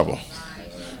serious trouble.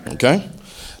 Okay?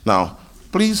 Now,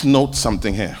 please note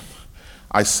something here.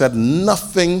 I said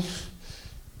nothing,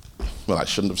 well, I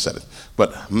shouldn't have said it,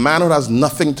 but manhood has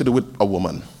nothing to do with a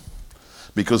woman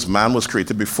because man was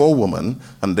created before woman,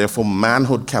 and therefore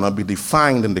manhood cannot be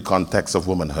defined in the context of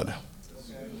womanhood.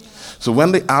 So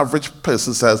when the average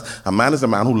person says, a man is a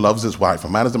man who loves his wife, a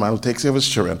man is a man who takes care of his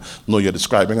children, no, you're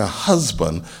describing a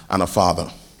husband and a father.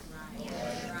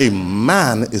 A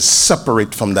man is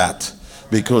separate from that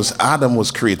because Adam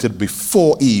was created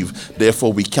before Eve,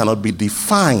 therefore we cannot be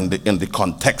defined in the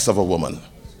context of a woman.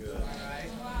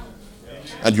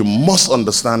 And you must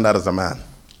understand that as a man.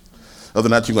 Other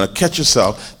than that, you're going to catch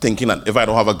yourself thinking that if I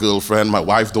don't have a girlfriend, my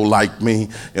wife don't like me,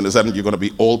 and you're going to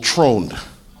be all throned.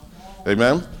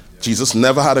 Amen? Jesus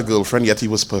never had a girlfriend, yet he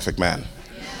was perfect man.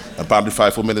 And part of the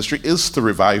fivefold ministry is to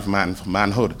revive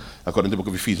manhood, according to the book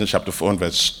of Ephesians chapter 4 and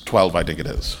verse 12, I think it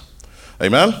is.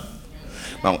 Amen?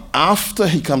 Now, after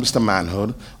he comes to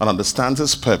manhood and understands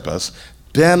his purpose,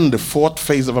 then the fourth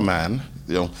phase of a man,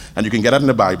 and you can get that in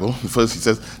the Bible. First he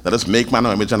says, let us make man in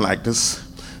our image and likeness.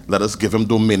 Let us give him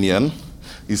dominion.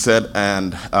 He said,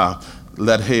 and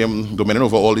let him dominion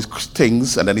over all these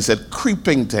things. And then he said,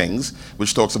 creeping things,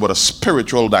 which talks about a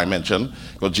spiritual dimension.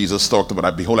 Because Jesus talked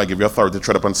about, behold, I give you authority to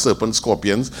tread upon serpents,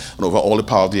 scorpions, and over all the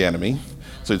power of the enemy.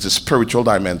 So it's a spiritual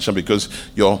dimension, because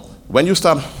when you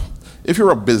start, if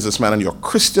you're a businessman and you're a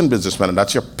Christian businessman and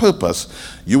that's your purpose,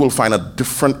 you will find a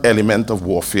different element of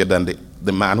warfare than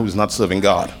the man who is not serving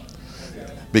God.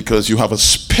 Because you have a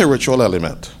spiritual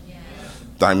element.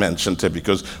 Dimension to it,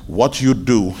 because what you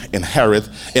do it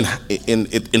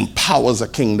empowers a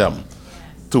kingdom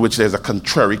to which there's a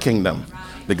contrary kingdom.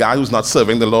 The guy who's not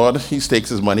serving the Lord, he stakes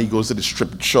his money, he goes to the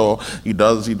strip show, he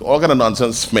all kind of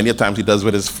nonsense. Many times he does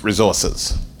with his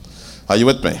resources. Are you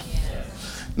with me?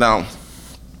 Now,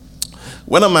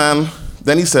 when a man,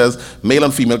 then he says, male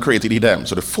and female created he them.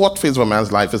 So the fourth phase of a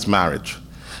man's life is marriage.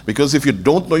 Because if you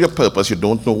don't know your purpose, you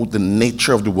don't know the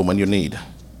nature of the woman you need.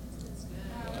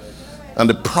 And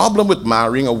the problem with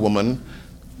marrying a woman,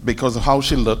 because of how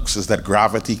she looks, is that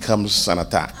gravity comes and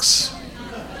attacks.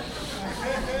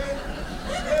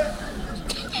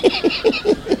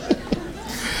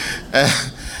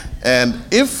 And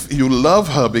if you love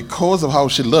her because of how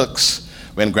she looks,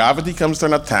 when gravity comes to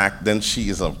an attack, then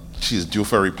she's due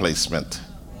for replacement.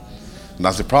 And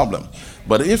that's the problem.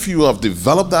 But if you have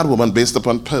developed that woman based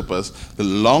upon purpose, the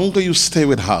longer you stay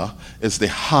with her, it's the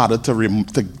harder to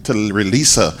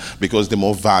release her, because the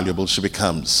more valuable she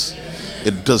becomes.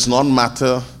 It does not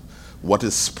matter what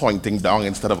is pointing down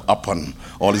instead of up on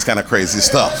all this kind of crazy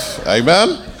stuff.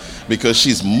 Amen? Because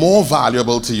she's more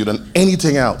valuable to you than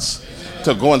anything else.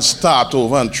 To go and start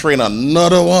over and train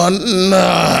another one,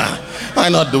 nah,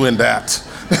 I'm not doing that.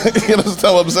 You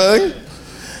understand what I'm saying?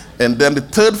 And then the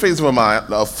third phase of a man,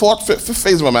 fifth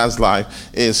phase of a man's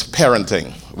life is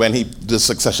parenting, when he does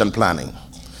succession planning.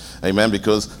 Amen?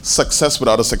 Because success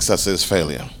without a success is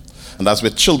failure. And that's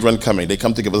where children come in. They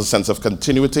come to give us a sense of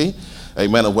continuity.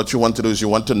 Amen? And what you want to do is you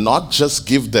want to not just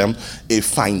give them a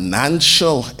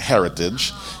financial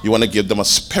heritage, you want to give them a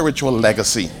spiritual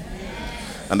legacy.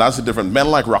 And that's the difference. Men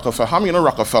like Rockefeller. How many know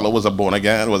Rockefeller was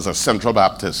a Central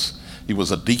Baptist? He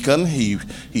was a deacon,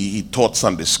 he taught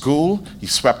Sunday school, he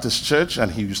swept his church,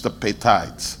 and he used to pay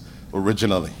tithes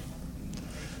originally.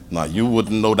 Now, you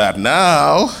wouldn't know that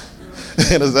now,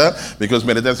 you understand? Because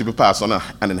many times people pass on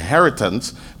an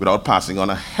inheritance without passing on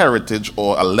a heritage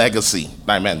or a legacy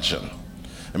dimension.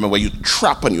 I mean, where you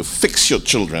trap and you fix your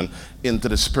children into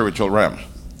the spiritual realm.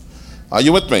 Are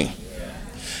you with me?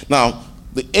 Now,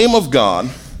 the aim of God,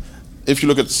 if you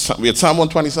look at Psalm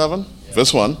 127,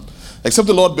 verse 1, except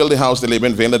the Lord build the house, they labor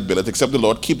in vain that build it. Except the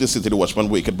Lord keep the city, the watchman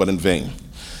waketh, but in vain.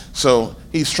 So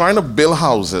he's trying to build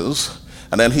houses,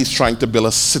 and then he's trying to build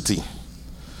a city.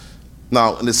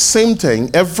 Now, in the same thing,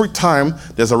 every time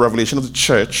there's a revelation of the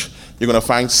church, you're going to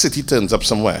find city turns up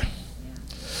somewhere.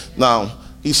 Now,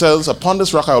 he says, upon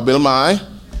this rock I will build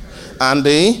and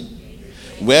they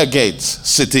where gates,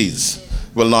 cities,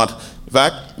 will not. In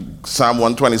fact, Psalm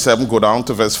 127, go down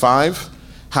to verse 5.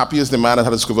 Happy is the man that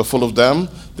had his quiver full of them.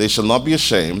 They shall not be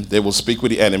ashamed. They will speak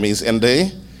with the enemies in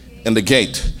the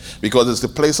gate. Because it's the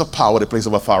place of power, the place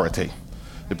of authority.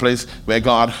 The place where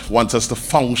God wants us to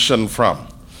function from.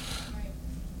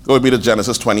 Go with me to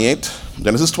Genesis 28.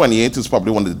 Genesis 28 is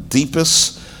probably one of the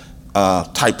deepest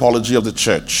typology of the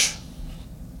church.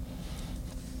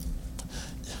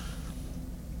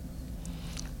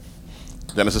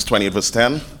 Genesis 28 verse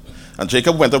 10. And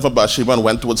Jacob went up from Beersheba and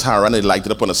went towards Haran, and he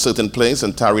lighted upon a certain place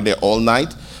and tarried there all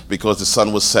night, because the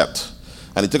sun was set.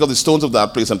 And he took up the stones of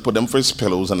that place and put them for his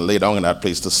pillows and lay down in that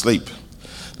place to sleep.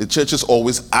 The church is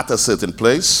always at a certain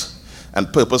place,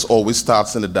 and purpose always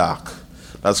starts in the dark.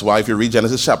 That's why if you read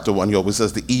Genesis chapter 1, he always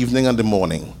says the evening and the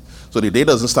morning. So the day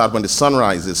doesn't start when the sun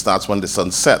rises, it starts when the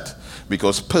sun sets,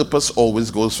 because purpose always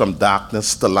goes from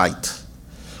darkness to light.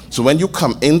 So when you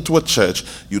come into a church,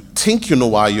 you think you know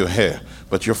why you're here,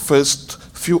 but your first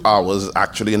few hours is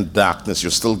actually in darkness.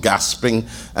 You're still gasping,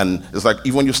 and it's like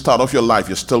even when you start off your life,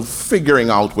 you're still figuring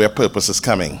out where purpose is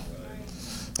coming.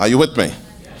 Are you with me?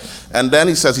 And then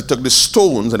he says he took the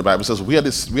stones, and the Bible says we are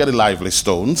the lively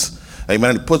stones.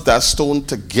 Amen. And he put that stone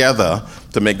together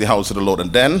to make the house of the Lord.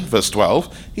 And then, verse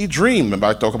 12, he dreamed. Remember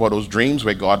I talk about those dreams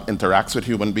where God interacts with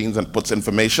human beings and puts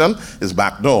information, his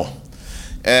back door.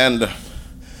 And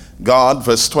God,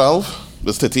 verse 12,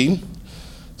 verse 13,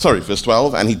 Verse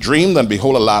 12. And he dreamed, and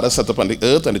behold, a ladder set upon the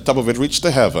earth, and the top of it reached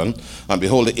to heaven, and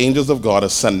behold, the angels of God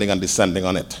ascending and descending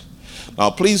on it. Now,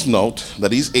 please note that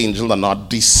these angels are not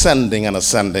descending and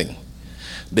ascending.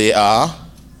 They are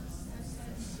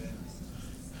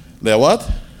what?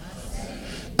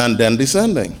 And then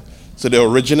descending. So the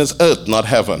origin is earth, not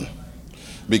heaven.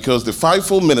 Because the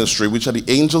fivefold ministry, which are the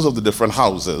angels of the different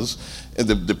houses, and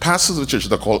the pastors of the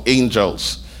church are called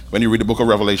angels when you read the book of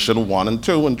Revelation 1 and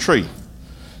 2 and 3.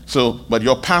 So, but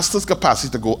your pastor's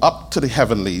capacity to go up to the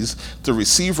heavenlies to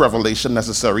receive revelation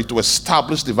necessary to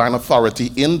establish divine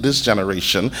authority in this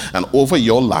generation and over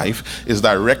your life is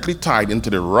directly tied into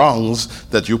the wrongs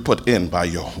that you put in by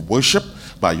your worship,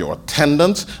 by your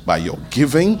attendance, by your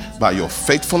giving, by your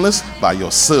faithfulness, by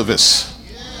your service.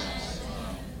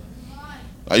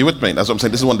 Are you with me? That's what I'm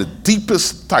saying. This is one of the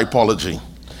deepest typology.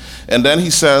 And then he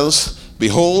says,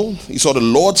 behold, he saw the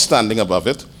Lord standing above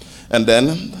it. And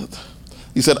then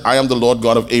he said, I am the Lord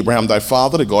God of Abraham thy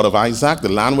father, the God of Isaac. The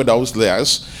land where thou wast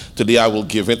theirs, today I will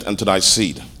give it unto thy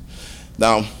seed.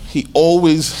 Now, he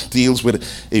always deals with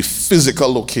a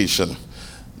physical location.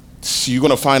 So you're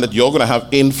going to find that you're going to have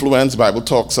influence. The Bible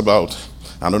talks about,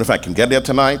 I don't know if I can get there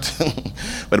tonight,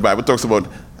 but the Bible talks about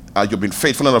you've been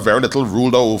faithful in a very little,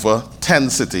 ruled over 10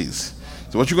 cities.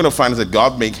 So what you're going to find is that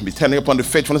God may, depending upon the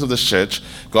faithfulness of this church,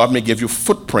 God may give you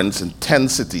footprints in 10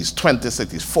 cities, 20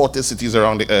 cities, 40 cities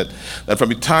around the earth. That from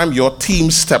the time your team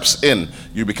steps in,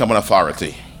 you become an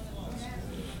authority.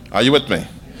 Are you with me?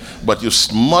 But you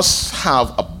must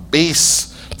have a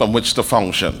base from which to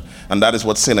function. And that is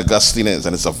what St. Augustine is.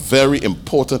 And it's a very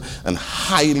important and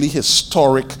highly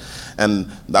historic, and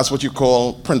that's what you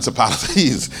call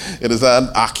principalities. It is an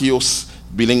archeos,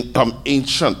 being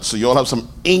ancient. So you all have some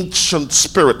ancient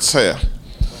spirits here.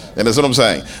 And that's what I'm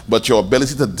saying. But your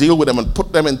ability to deal with them and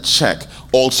put them in check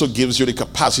also gives you the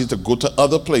capacity to go to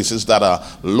other places that are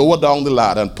lower down the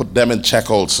ladder and put them in check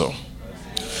also.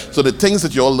 So the things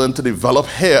that you all learn to develop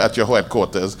here at your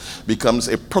headquarters becomes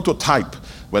a prototype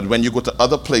when you go to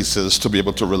other places to be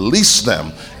able to release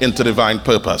them into divine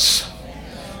purpose.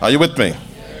 Are you with me?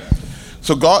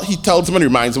 So God, he tells him and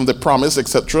reminds him of the promise,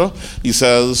 etc. He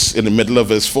says in the middle of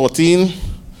verse 14,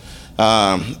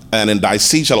 and in thy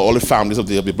seed shall all the families of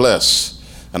the earth be blessed.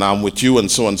 And I'm with you, and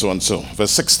so and so and so.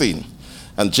 Verse 16.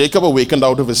 And Jacob awakened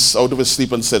out of his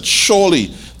sleep and said,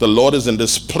 surely the Lord is in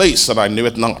this place, and I knew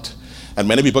it not. And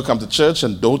many people come to church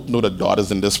and don't know that God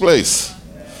is in this place.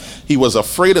 He was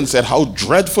afraid and said, how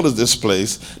dreadful is this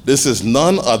place? This is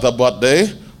none other but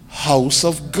the house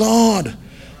of God.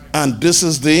 And this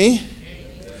is the...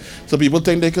 So people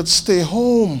think they could stay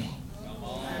home.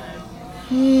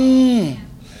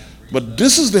 But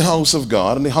this is the house of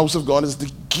God, and the house of God is the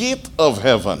gate of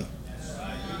heaven.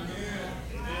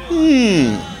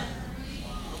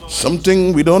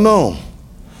 Something we don't know.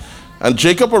 And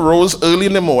Jacob arose early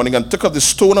in the morning and took up the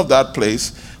stone of that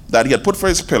place that he had put for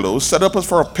his pillow, set up as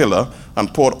for a pillar,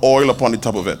 and poured oil upon the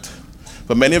top of it.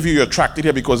 For many of you, you're attracted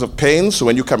here because of pain, so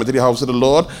when you come into the house of the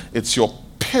Lord, it's your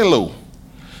pillow.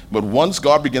 But once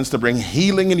God begins to bring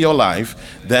healing in your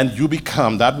life, then you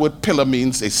become, that word pillar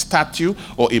means a statue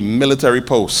or a military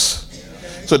post.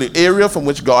 So the area from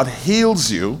which God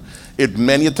heals you, it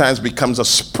many times becomes a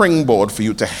springboard for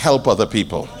you to help other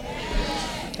people.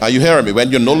 Are you hearing me?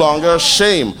 When you're no longer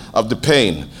ashamed of the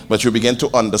pain, but you begin to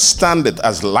understand it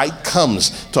as light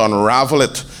comes to unravel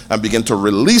it and begin to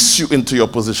release you into your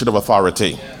position of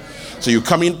authority. So you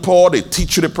come in poor, they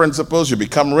teach you the principles, you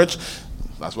become rich.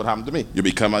 That's what happened to me. You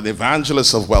become an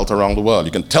evangelist of wealth around the world.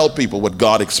 You can tell people what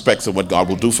God expects and what God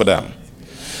will do for them.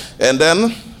 And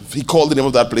then he called the name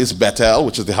of that place Bethel,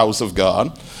 which is the house of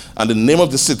God. And the name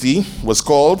of the city was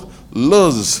called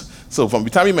Luz. So from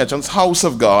the time he mentions house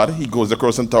of God, he goes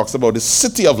across and talks about the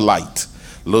city of light.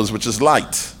 Luz, which is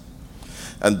light.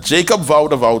 And Jacob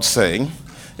vowed a vow saying,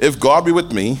 if God be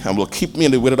with me and will keep me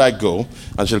in the way that I go,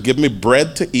 and shall give me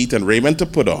bread to eat and raiment to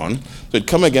put on, so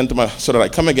that I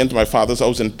come again to my father's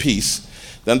house in peace,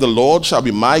 then the Lord shall be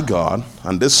my God,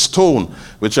 and this stone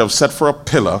which I have set for a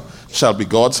pillar shall be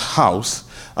God's house,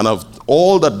 and of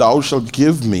all that thou shalt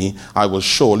give me, I will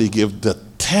surely give the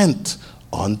tenth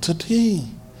unto thee.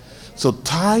 So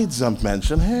tithes are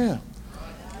mentioned here.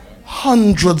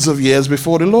 Hundreds of years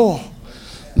before the law.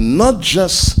 Not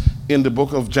just in the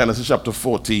book of Genesis chapter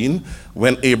 14,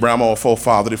 when Abraham, our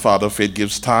forefather, the father of faith,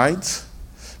 gives tithes.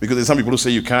 Because there's some people who say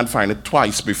you can't find it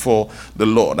twice before the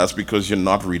law. That's because you're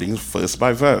not reading verse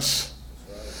by verse.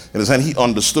 And then he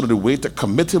understood the way to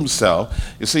commit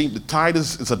himself. You see, the tithe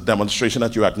is a demonstration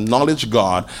that you acknowledge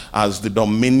God as the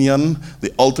dominion,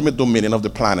 the ultimate dominion of the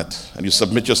planet. And you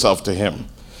submit yourself to him.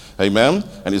 Amen?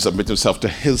 And you submit yourself to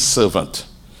his servant.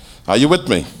 Are you with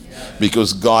me?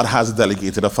 Because God has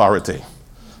delegated authority.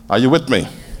 Are you with me?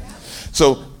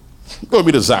 So, go with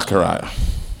me to Zechariah.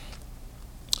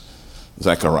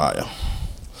 Zechariah.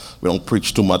 We don't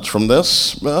preach too much from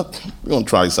this, but we're going to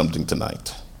try something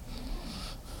tonight.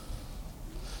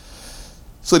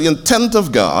 So the intent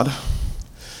of God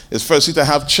is firstly to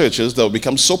have churches that will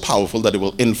become so powerful that it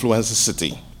will influence the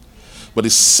city. But the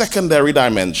secondary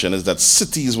dimension is that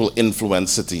cities will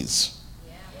influence cities.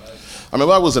 I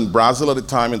remember I was in Brazil at the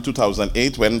time in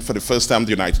 2008 when for the first time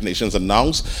the United Nations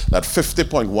announced that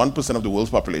 50.1% of the world's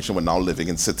population were now living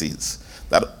in cities.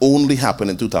 That only happened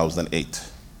in 2008.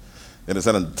 It is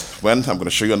when I'm going to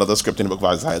show you another scripture in the book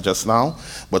of Isaiah just now,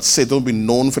 but Satan will be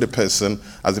known for the person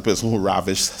as the person who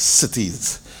ravished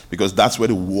cities, because that's where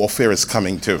the warfare is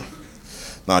coming to.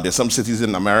 Now, there's some cities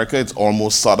in America, it's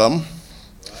almost Sodom.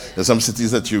 There's some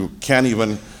cities that you can't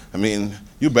even,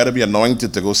 you better be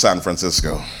anointed to go San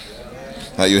Francisco.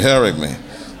 Are you hearing me?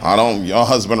 Your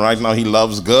husband right now, he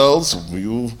loves girls.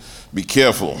 You be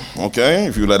careful, okay?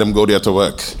 If you let him go there to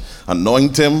work.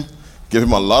 Anoint him, give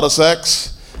him a lot of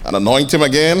sex, and anoint him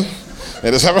again.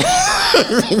 Because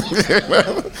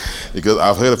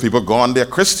I've heard of people gone there,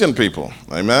 Christian people,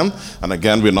 amen? And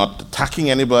again, we're not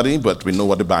attacking anybody, but we know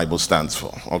what the Bible stands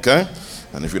for, okay?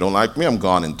 And if you don't like me, I'm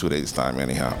gone in 2 days' time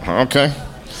anyhow, okay?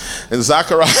 In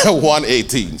Zechariah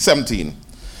 1:17,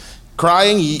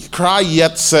 cry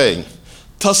yet saying,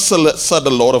 thus said the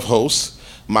Lord of hosts,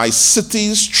 my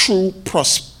city's true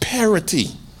prosperity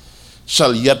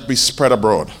shall yet be spread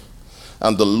abroad,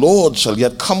 and the Lord shall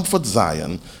yet comfort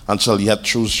Zion and shall yet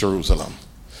choose Jerusalem.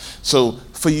 So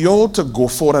for you to go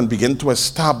forward and begin to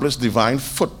establish divine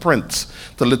footprints,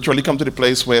 to literally come to the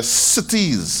place where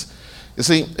cities, you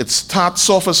see, it starts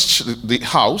off as the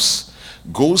house,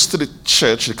 goes to the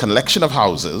church, the collection of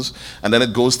houses, and then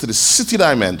it goes to the city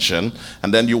dimension,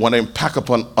 and then you want to impact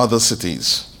upon other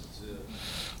cities.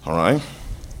 All right?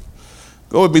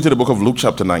 Go with me to the book of Luke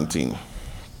chapter 19.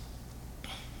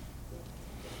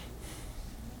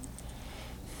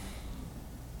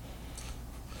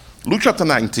 Luke chapter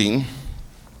 19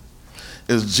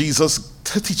 is Jesus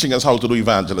teaching us how to do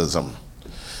evangelism.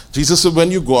 Jesus said, when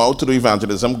you go out to do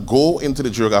evangelism, go into the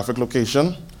geographic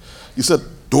location. He said,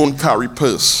 don't carry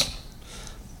purse.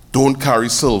 Don't carry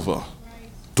silver.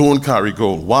 Don't carry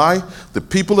gold. Why? The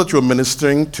people that you're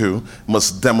ministering to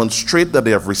must demonstrate that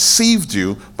they have received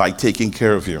you by taking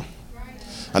care of you.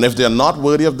 And if they're not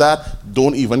worthy of that,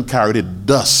 don't even carry the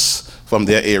dust from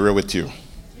their area with you.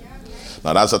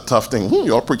 Now that's a tough thing.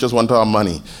 Your preachers want our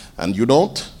money, and you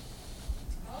don't.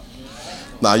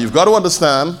 Now you've got to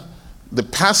understand, the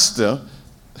pastor,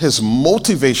 his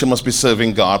motivation must be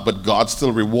serving God, but God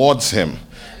still rewards him.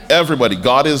 Everybody,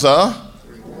 God is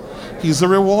he's a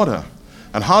rewarder.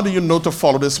 And how do you know to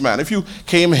follow this man? If you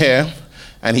came here,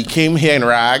 and he came here in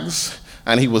rags,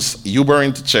 and he was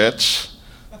Ubering to church,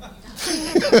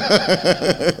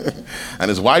 and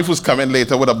his wife was coming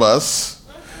later with a bus,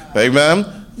 amen,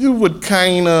 you would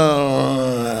I'm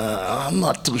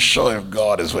not too sure if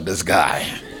God is with this guy.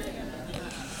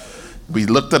 We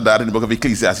looked at that in the book of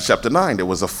Ecclesiastes chapter 9. There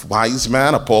was a wise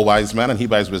man, a poor wise man, and he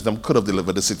by his wisdom could have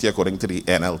delivered the city according to the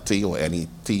NLT or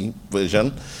NET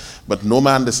version. But no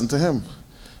man listened to him.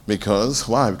 Because,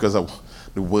 why? Because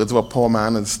the words of a poor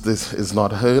man is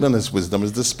not heard and his wisdom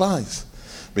is despised.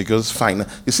 Because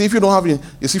you see,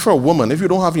 for a woman, if you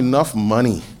don't have enough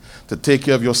money to take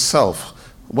care of yourself,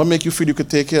 what make you feel you could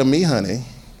take care of me, honey?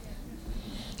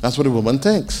 That's what a woman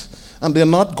thinks. And they're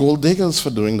not gold diggers for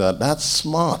doing that. That's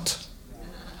smart.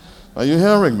 Are you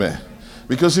hearing me?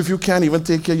 Because if you can't even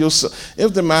take care of yourself,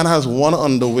 if the man has one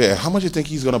underwear, how much do you think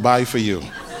he's going to buy for you?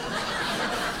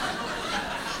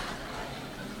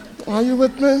 Are you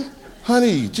with me?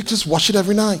 Honey, you just wash it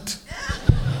every night.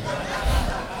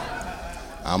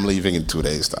 I'm leaving in 2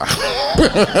 days' time.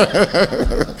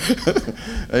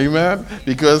 Amen?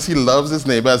 Because he loves his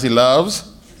neighbor as he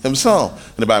loves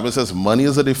himself. And the Bible says money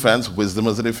is a defense, wisdom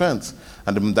is a defense.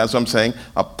 And that's what I'm saying.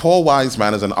 A poor wise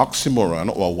man is an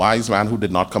oxymoron, or a wise man who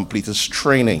did not complete his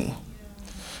training.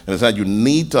 And it's that you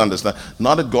need to understand,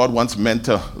 not that God wants men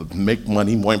to make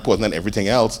money more important than everything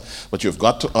else, but you've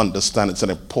got to understand it's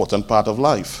an important part of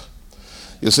life.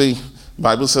 You see, the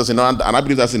Bible says, and I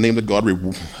believe that's the name that God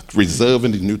reserved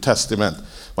in the New Testament.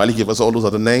 While he gave us all those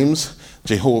other names,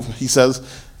 Jehovah, he says,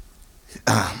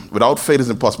 without faith it's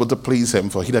impossible to please him,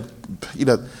 for he that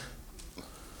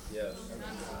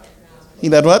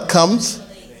what comes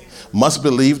must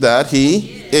believe that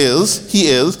he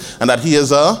is, and that he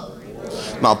is a.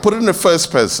 Now put it in the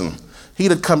first person. He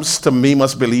that comes to me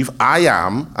must believe I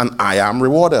am, and I am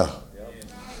rewarder.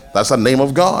 That's the name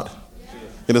of God.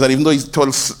 You know that even though he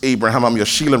told Abraham, I'm your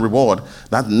shield and reward,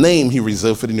 that name he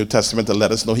reserved for the New Testament to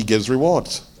let us know he gives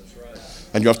rewards. Right.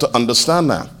 And you have to understand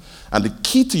that. And the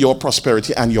key to your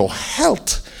prosperity and your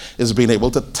health is being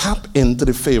able to tap into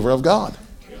the favor of God.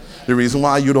 Yeah. The reason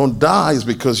why you don't die is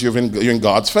because you're in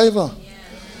God's favor. Yeah.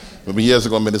 Maybe years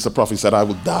ago, Minister Prophet said, I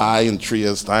will die in 3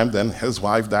 years' time. Then his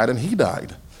wife died and he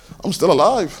died. I'm still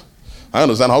alive. I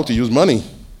understand how to use money.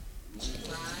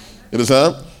 You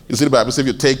understand? You see the Bible says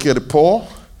if you take care of the poor,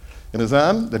 you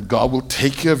understand, that God will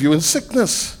take care of you in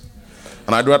sickness.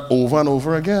 And I do that over and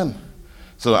over again.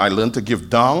 So I learned to give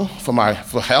down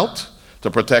for health, to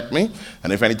protect me.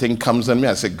 And if anything comes in me,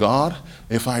 I say, God,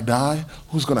 if I die,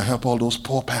 who's going to help all those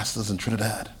poor pastors in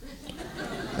Trinidad?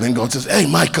 And then God says, hey,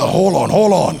 Michael, hold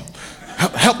on.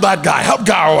 Help that guy. Help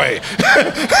Garway.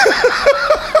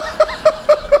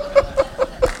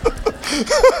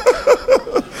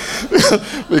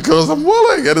 Because I'm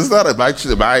willing. It is not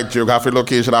my geographic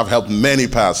location. I've helped many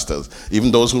pastors,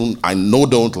 even those who I know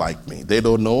don't like me. They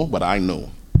don't know, but I know.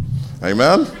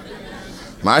 Amen?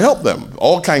 And I help them,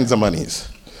 all kinds of monies.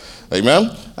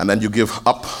 Amen? And then you give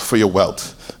up for your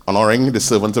wealth, honoring the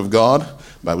servant of God.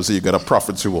 The Bible says you get a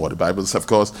prophet's reward. The Bible says, of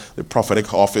course, the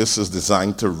prophetic office is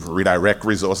designed to redirect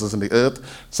resources in the earth.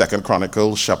 2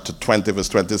 Chronicles chapter 20, verse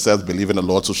 20 says, believe in the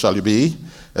Lord, so shall you be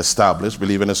established.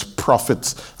 Believe in his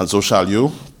prophets, and so shall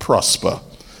you prosper.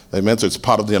 Amen? So it's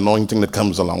part of the anointing that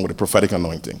comes along with the prophetic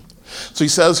anointing. So he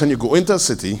says, when you go into a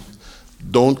city,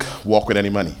 don't walk with any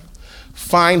money.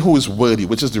 Find who is worthy,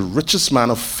 which is the richest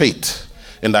man of faith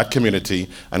in that community,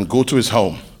 and go to his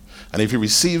home. And if he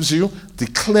receives you,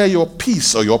 declare your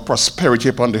peace or your prosperity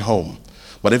upon the home.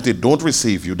 But if they don't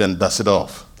receive you, then dust it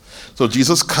off. So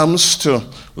Jesus comes to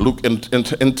look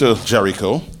into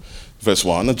Jericho, verse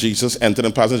 1. And Jesus entered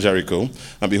and passed in Jericho.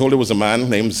 And behold, there was a man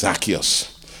named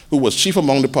Zacchaeus, who was chief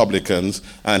among the publicans,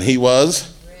 and he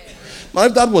was rich. Now,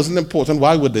 if that wasn't important,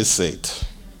 why would they say it?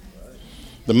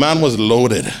 The man was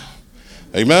loaded.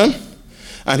 Amen?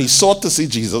 And he sought to see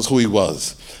Jesus, who he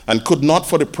was, and could not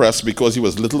for the press because he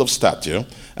was little of stature,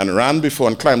 and ran before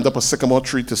and climbed up a sycamore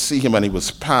tree to see him, and he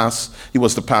was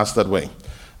to pass that way.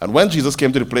 And when Jesus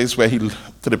came to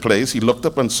the place he looked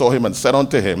up and saw him and said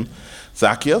unto him,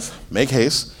 Zacchaeus, make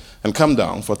haste and come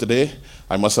down, for today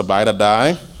I must abide at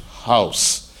thy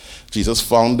house. Jesus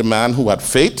found the man who had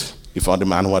faith, he found the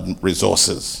man who had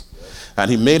resources. And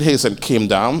he made haste and came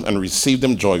down and received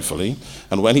him joyfully.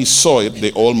 And when he saw it,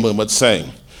 they all murmured,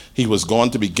 saying, he was gone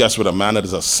to be guest with a man that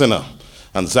is a sinner.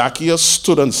 And Zacchaeus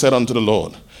stood and said unto the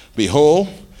Lord, behold,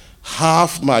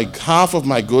 half of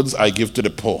my goods I give to the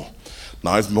poor.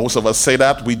 Now, if most of us say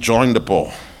that, we join the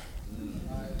poor.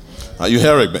 Are you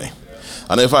hearing me?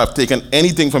 And if I have taken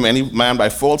anything from any man by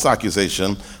false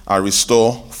accusation, I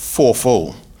restore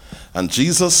fourfold. And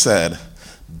Jesus said,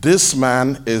 this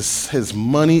man his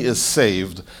money is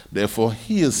saved, therefore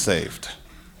he is saved.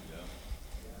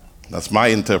 That's my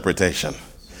interpretation.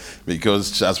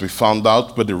 Because as we found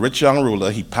out with the rich young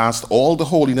ruler, he passed all the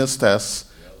holiness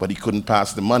tests, but he couldn't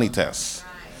pass the money tests.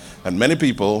 And many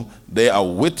people, they are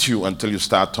with you until you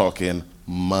start talking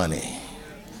money.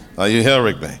 Are you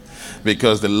hearing me?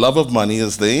 Because the love of money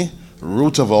is the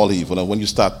root of all evil. And when you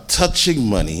start touching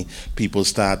money, people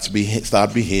start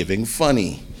behaving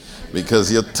funny.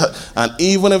 Because and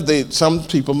even if some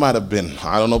people might have been,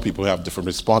 I don't know, people have different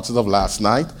responses of last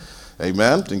night.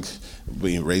 Amen. I think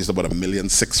we raised about $1.6 million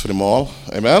for them all.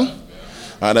 Amen.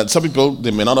 And then some people,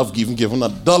 they may not have even given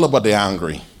 $1, but they're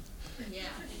angry.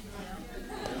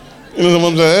 You know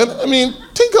what I'm saying? I mean,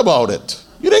 think about it.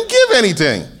 You didn't give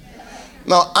anything.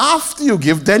 Now, after you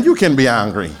give, then you can be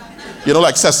angry. You know,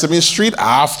 like Sesame Street,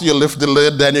 after you lift the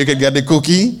lid, then you can get the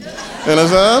cookie. You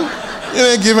understand? You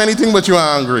didn't give anything, but you're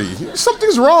angry.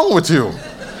 Something's wrong with you.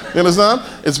 You understand?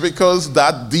 It's because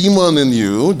that demon in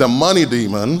you, the money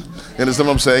demon, you understand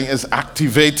what I'm saying, is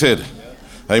activated.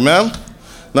 Amen?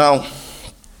 Now,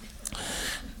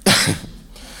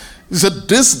 he said,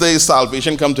 this day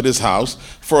salvation come to this house,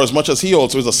 for as much as he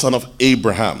also is a son of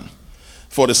Abraham.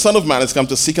 For the Son of Man has come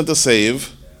to seek and to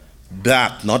save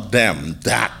that, not them,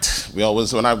 that. When I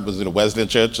was in the Wesleyan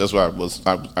church, that's where I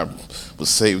was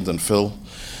saved and filled.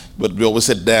 But we always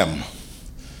said them.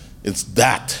 It's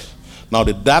that. Now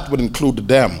the that would include the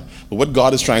them. But what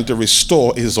God is trying to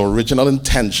restore is his original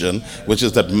intention, which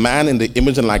is that man in the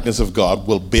image and likeness of God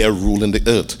will bear rule in the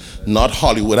earth, not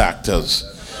Hollywood actors.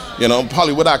 You know,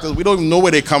 Hollywood actors, we don't even know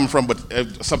where they come from, but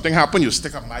if something happens, you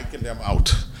stick a mic in them out.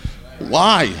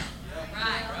 Why?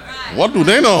 What do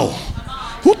they know?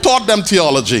 Who taught them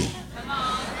theology?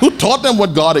 Who taught them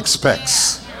what God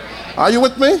expects? Are you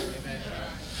with me?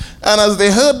 And as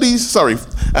they heard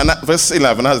And verse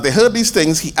 11, as they heard these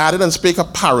things, he added and spake a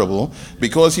parable,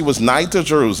 because he was nigh to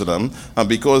Jerusalem, and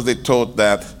because they thought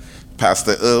that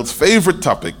Pastor Earl's favorite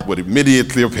topic would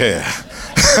immediately appear.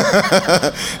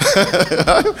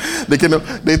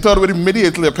 They thought it would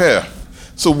immediately appear.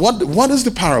 So what is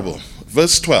the parable?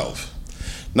 Verse 12.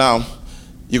 Now,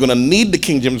 you're going to need the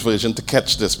King James Version to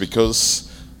catch this,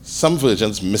 because some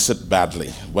versions miss it badly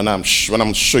when I'm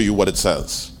show you what it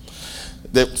says.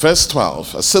 Verse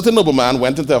 12, a certain nobleman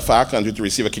went into a far country to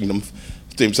receive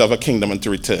to himself a kingdom and to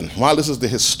return. While this is the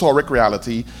historic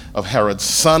reality of Herod's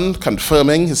son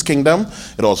confirming his kingdom,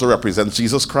 it also represents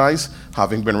Jesus Christ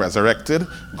having been resurrected,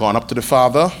 gone up to the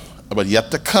Father, but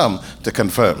yet to come to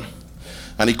confirm.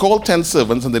 And he called 10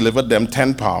 servants and delivered them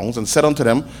 10 pounds and said unto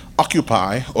them,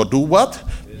 occupy, or do what?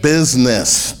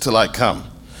 Business till I come.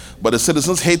 But the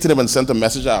citizens hated him and sent a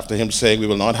message after him, saying, we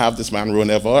will not have this man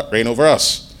reign over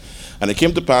us. And it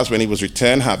came to pass, when he was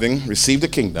returned, having received the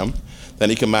kingdom, then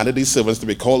he commanded these servants to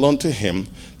be called unto him,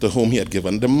 to whom he had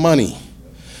given the money,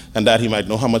 and that he might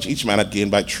know how much each man had gained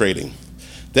by trading.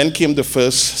 Then came the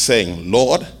first, saying,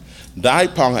 Lord, thy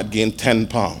pound had gained 10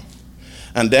 pounds.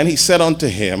 And then he said unto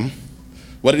him,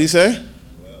 what did he say?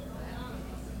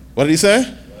 What did he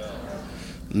say?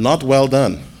 Not well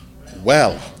done.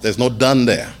 Well, there's no done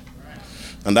there.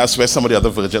 And that's where some of the other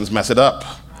versions mess it up.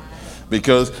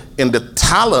 Because in the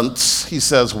talents, he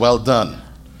says, well done.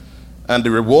 And the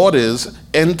reward is,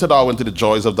 enter thou into the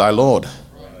joys of thy Lord.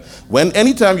 When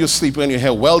anytime you're sleeping and you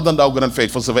hear, well done, thou good and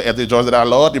faithful servant, enter the joys of thy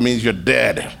Lord, it means you're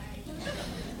dead.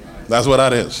 That's what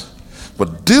that is.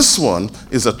 But this one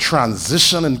is a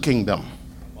transition in kingdom.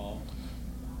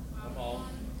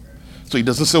 So he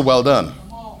doesn't say, well done.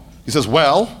 He says,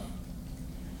 well,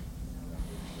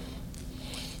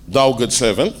 thou good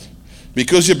servant,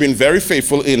 because you've been very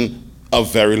faithful in a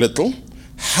very little,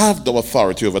 have the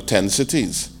authority over 10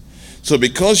 cities. So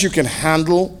because you can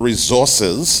handle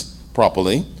resources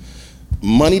properly,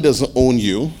 money doesn't own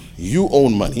you, you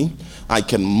own money, I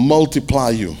can multiply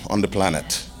you on the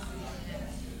planet.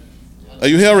 Are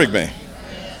you hearing me?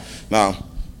 Now,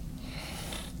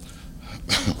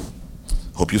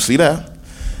 hope you see that.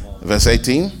 Verse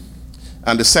 18.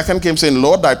 And the second came saying,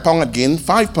 Lord, thy pound had gained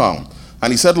 5 pounds.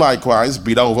 And he said likewise,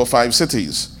 be thou over 5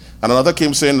 cities. And another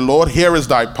came saying, Lord, here is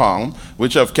thy pound,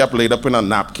 which I've kept laid up in a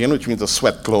napkin, which means a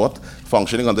sweat cloth,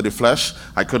 functioning under the flesh.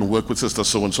 I couldn't work with sister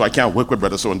so-and-so. I can't work with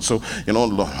brother so-and-so. You know,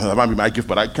 that might be my gift,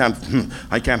 but I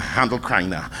can't handle crying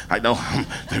now. I know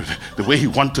the way he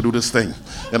wants to do this thing.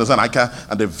 You understand? I can't,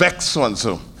 and they vex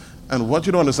so-and-so. And what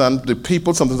you don't understand, the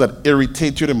people sometimes that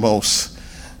irritate you the most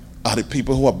are the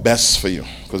people who are best for you,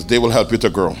 because they will help you to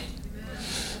grow.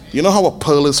 You know how a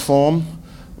pearl is formed?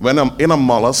 When in a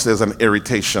mollusk, there's an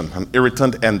irritation. An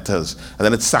irritant enters, and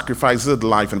then it sacrifices its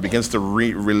life and begins to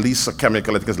release a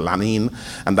chemical, I think it's lanine,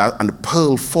 and the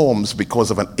pearl forms because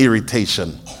of an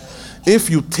irritation. If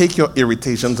you take your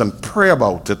irritations and pray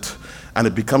about it, and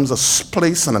it becomes a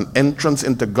place and an entrance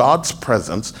into God's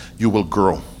presence, you will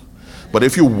grow. But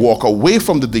if you walk away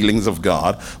from the dealings of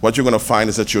God, what you're going to find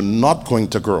is that you're not going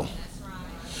to grow.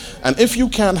 And if you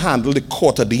can't handle the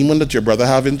quarter demon that your brother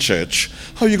have in church,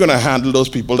 how are you going to handle those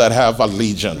people that have a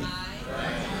legion?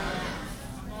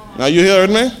 Now you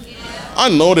hearing me? I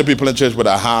know the people in church with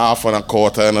a half and a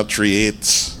quarter and a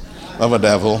 3/8 of a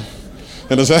devil.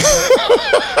 You understand?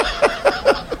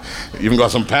 Even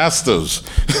got some pastors.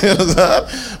 You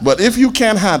understand? But if you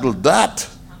can't handle that,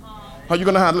 how are you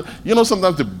going to handle it? You know,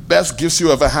 sometimes the best gifts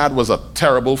you ever had was a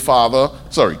terrible father.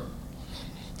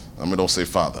 Don't say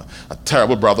father. A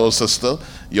terrible brother or sister.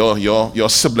 Your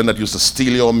sibling that used to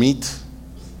steal your meat.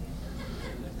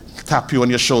 Tap you on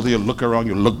your shoulder, you look around,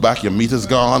 you look back, your meat is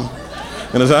gone.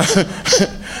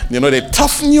 You know, they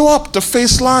toughen you up to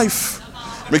face life.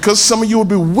 Because some of you would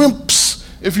be wimps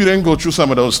if you didn't go through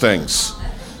some of those things.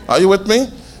 Are you with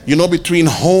me? You know, between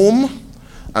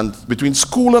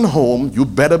school and home, you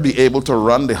better be able to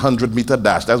run the 100-meter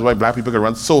dash. That's why black people can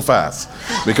run so fast,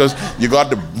 because you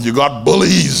got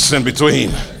bullies in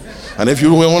between. And if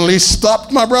you only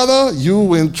stopped, my brother,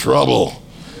 you in trouble.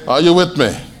 Are you with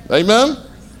me? Amen?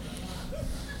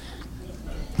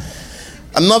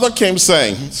 Another came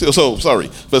saying,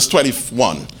 verse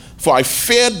 21. For I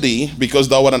feared thee, because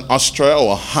thou art an austere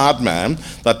or a hard man,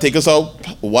 that takest out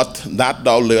that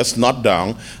thou layest not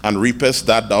down, and reapest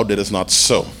that thou didst not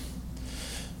sow.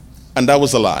 And that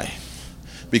was a lie.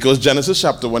 Because Genesis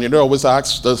chapter 1, you know, always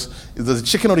asks, does the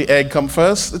chicken or the egg come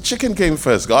first? The chicken came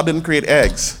first. God didn't create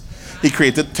eggs. He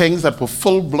created things that were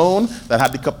full-blown, that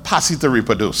had the capacity to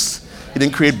reproduce. He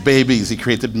didn't create babies. He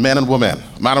created man and woman.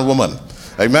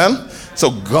 Amen? So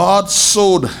God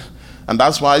sowed And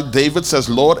that's why David says,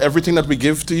 Lord, everything that we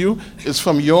give to you is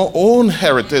from your own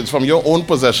heritage, from your own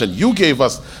possession. You gave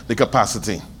us the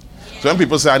capacity. So when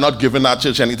people say, I'm not giving that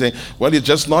church anything, well, you're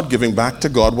just not giving back to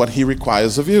God what he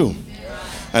requires of you.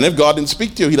 And if God didn't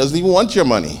speak to you, he doesn't even want your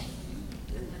money.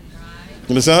 You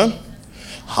understand?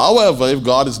 However, if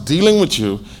God is dealing with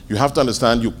you, you have to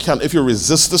understand you can, if you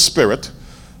resist the Spirit,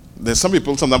 there's some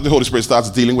people, sometimes the Holy Spirit starts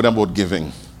dealing with them about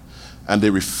giving. And they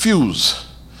refuse.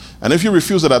 And if you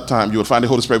refuse at that time, you will find the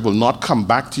Holy Spirit will not come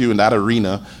back to you in that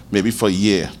arena maybe for a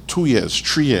year, 2 years,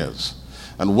 3 years.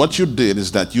 And what you did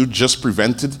is that you just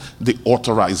prevented the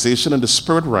authorization in the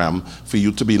spirit realm for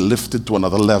you to be lifted to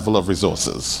another level of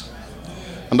resources.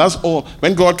 And that's all.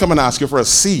 When God come and ask you for a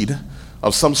seed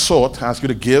of some sort, ask you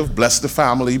to give, bless the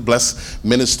family, bless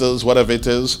ministers, whatever it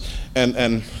is,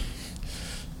 and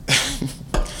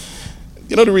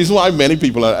you know the reason why many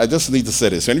people, I just need to say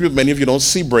this, many of you don't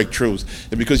see breakthroughs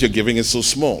is because your giving is so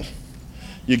small.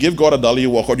 You give God $1,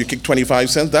 you walk out, you kick 25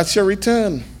 cents, that's your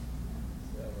return.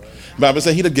 The Bible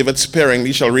says, he that giveth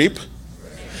sparingly shall reap.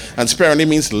 And sparingly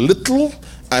means little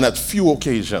and at few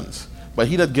occasions. But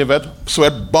he that giveth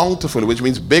soweth bountifully, which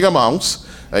means big amounts.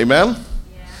 Amen?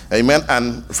 Yeah. Amen.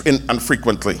 And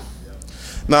frequently.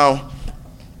 Now,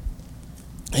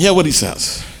 hear what he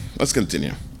says. Let's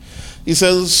continue. He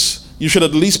says, you should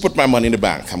at least put my money in the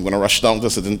bank. I'm going to rush down to a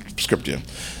certain scripture.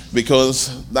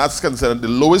 Because that's considered the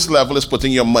lowest level is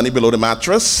putting your money below the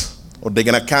mattress or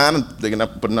digging a can and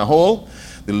putting a hole.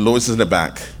 The lowest is in the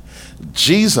bank.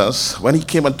 Jesus, when he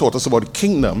came and taught us about the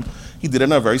kingdom, he did it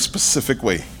in a very specific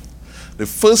way. The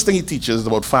first thing he teaches is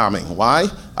about farming. Why?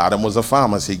 Adam was a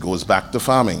farmer, so he goes back to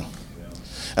farming.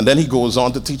 And then he goes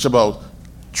on to teach about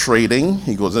trading.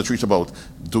 He goes on to teach about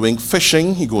doing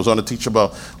fishing. He goes on to teach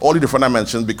about all the different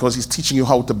dimensions because he's teaching you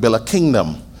how to build a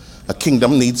kingdom. A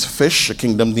kingdom needs fish. A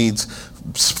kingdom needs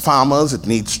farmers. It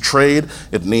needs trade.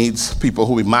 It needs people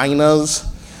who are miners.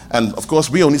 And of course,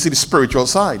 we only see the spiritual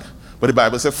side. But the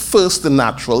Bible says first the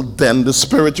natural, then the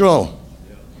spiritual.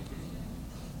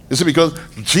 You see, because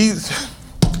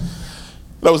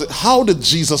how did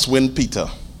Jesus win Peter?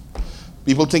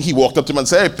 People think he walked up to him and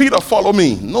said, hey, Peter, follow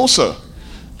me. No, sir.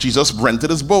 Jesus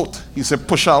rented his boat. He said,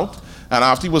 push out. And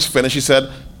after he was finished, he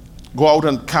said, go out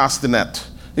and cast the net.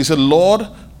 He said, Lord,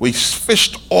 we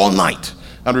fished all night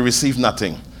and we received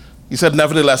nothing. He said,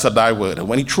 nevertheless, at thy word. And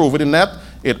when he threw over the net,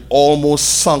 it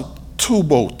almost sunk 2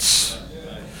 boats.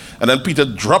 And then Peter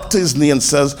dropped to his knee and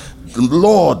says,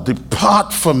 Lord,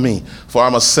 depart from me, for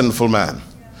I'm a sinful man.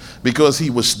 Because he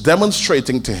was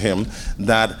demonstrating to him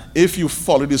that if you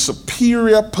follow the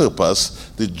superior purpose,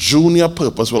 the junior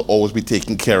purpose will always be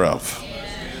taken care of.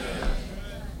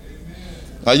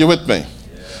 Are you with me?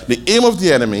 The aim of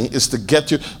the enemy is to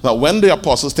get you. Now, when the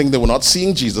apostles think they were not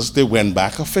seeing Jesus, they went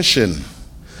back a fishing.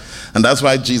 And that's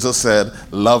why Jesus said,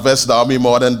 lovest thou me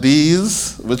more than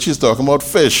these? Which he's talking about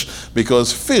fish.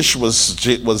 Because fish was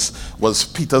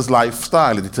Peter's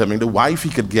lifestyle. It determined the wife he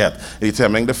could get. It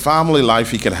determined the family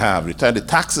life he could have. It determined the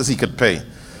taxes he could pay.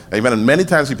 Amen. And many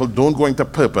times people don't go into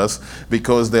purpose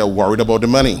because they're worried about the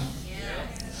money.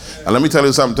 And let me tell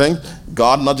you something.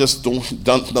 God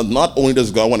not only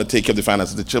does God want to take care of the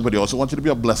finances of the church, but he also wants you to be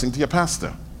a blessing to your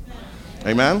pastor.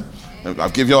 Amen.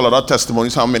 I'll give you all of that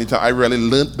testimonies how many times I really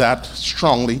learned that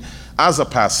strongly as a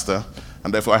pastor,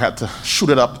 and therefore I had to shoot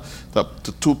it up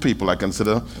to 2 people. I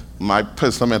consider my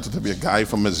personal mentor to be a guy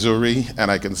from Missouri, and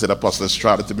I consider Apostle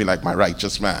Estrada to be like my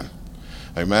righteous man.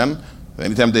 Amen?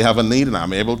 Anytime they have a need and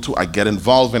I'm able to, I get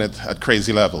involved in it at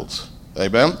crazy levels.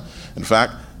 Amen? In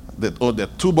fact, there are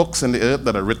 2 books in the earth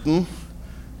that are written,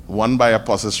 one by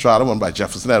Apostle Estrada, one by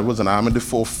Jefferson Edwards, and I'm in the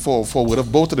forward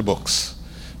of both of the books,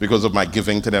 because of my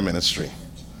giving to their ministry.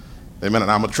 Amen.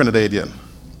 And I'm a Trinidadian.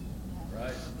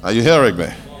 Right. Are you hearing me?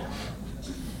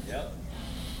 Yep.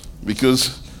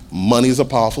 Because money is a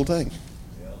powerful thing.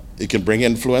 Yep. It can bring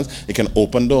influence. It can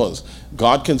open doors.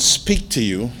 God can speak to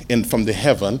you from the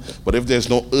heaven, but if there's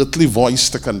no earthly voice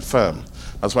to confirm,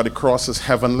 that's why the cross is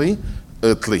heavenly,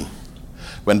 earthly.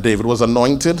 When David was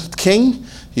anointed king,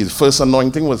 his first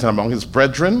anointing was among his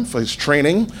brethren for his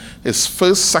training. His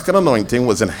second anointing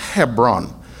was in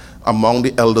Hebron, among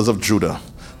the elders of Judah.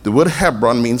 The word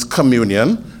Hebron means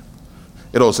communion.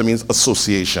 It also means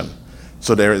association.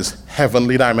 So there is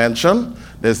heavenly dimension,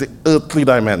 there's the earthly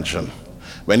dimension.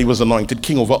 When he was anointed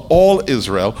king over all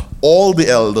Israel, all the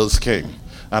elders came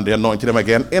and they anointed him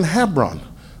again in Hebron.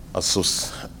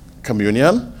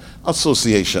 Communion,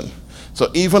 association. So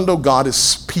even though God is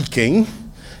speaking,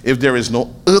 if there is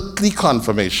no earthly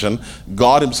confirmation,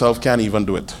 God himself can't even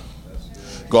do it.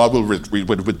 God will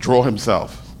withdraw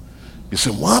himself. You say,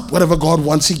 what? Whatever God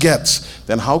wants, he gets.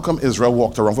 Then how come Israel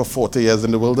walked around for 40 years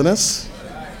in the wilderness?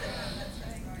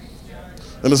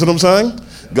 Understand what I'm saying?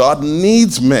 God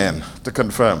needs men to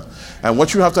confirm. And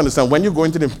what you have to understand, when you go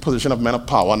into the position of men of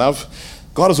power, and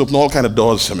God has opened all kind of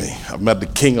doors for me. I've met the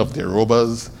king of the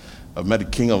Yorubas. I've met the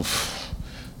king of,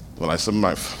 well, I said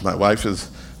my wife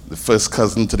is the first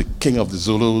cousin to the king of the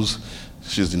Zulus.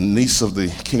 She's the niece of the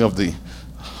king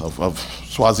of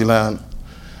Swaziland.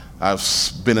 I've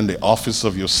been in the office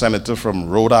of your senator from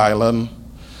Rhode Island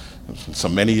so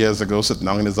many years ago, sitting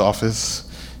down in his office.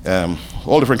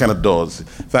 All different kind of doors. In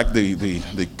fact,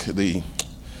 the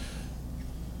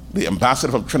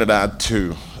ambassador from Trinidad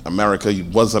to America, he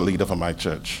was a leader for my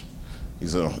church.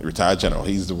 He's a retired general.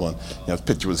 He's the one.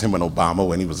 Picture was him and Obama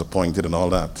when he was appointed and all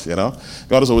that.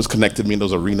 God has always connected me in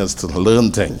those arenas to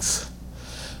learn things.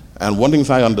 And one thing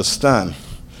I understand,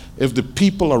 if the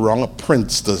people around a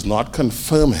prince does not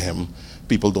confirm him,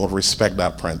 people don't respect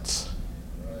that prince.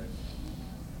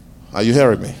 Are you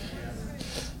hearing me?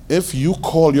 If you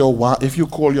call your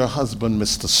husband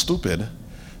Mr. Stupid,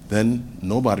 then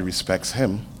nobody respects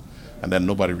him, and then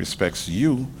nobody respects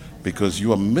you because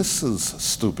you are Mrs.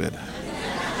 Stupid.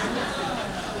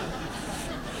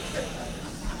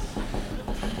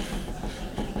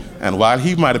 And while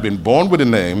he might have been born with a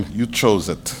name, you chose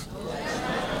it.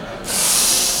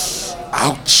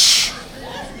 Ouch.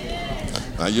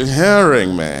 Are you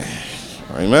hearing me?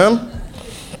 Amen?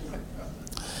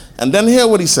 And then hear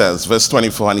what he says, verse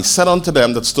 24. And he said unto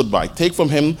them that stood by, take from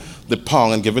him the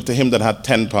pound and give it to him that had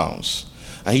 10 pounds.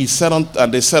 And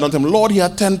they said unto him, Lord, he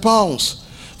had 10 pounds.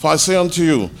 For I say unto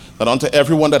you, that unto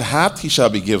everyone that hath he shall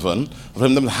be given, of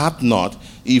him that hath not,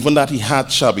 even that he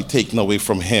hath shall be taken away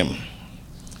from him.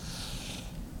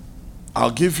 I'll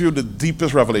give you the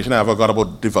deepest revelation I ever got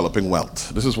about developing wealth.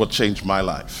 This is what changed my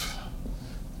life,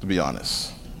 to be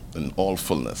honest, in all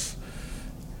fullness.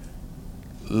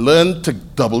 Learn to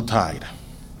double tithe.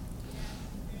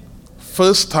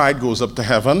 First tithe goes up to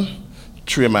heaven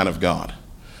through a man of God.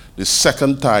 The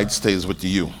second tithe stays with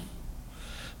you.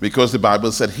 Because the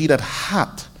Bible said, he that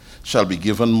hath shall be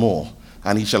given more,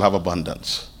 and he shall have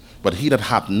abundance. But he that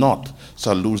hath not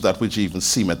shall lose that which he even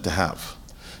seemeth to have.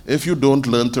 If you don't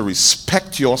learn to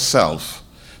respect yourself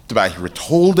by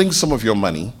withholding some of your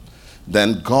money,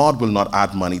 then God will not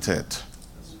add money to it.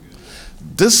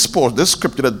 This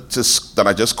scripture that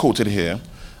I just quoted here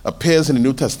appears in the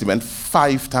New Testament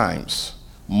 5 times,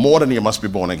 more than you must be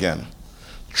born again.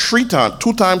 2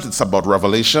 times it's about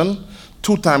revelation,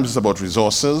 2 times it's about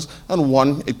resources, and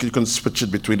 1 you can switch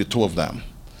it between the 2 of them.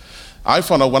 I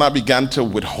found out when I began to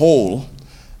withhold,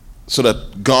 so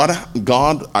that God,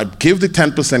 I give the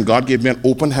 10%, God gave me an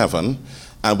open heaven,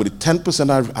 and with the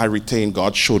 10% I retained,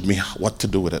 God showed me what to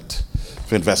do with it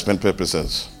for investment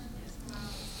purposes.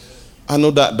 I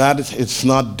know that it's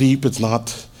not deep, it's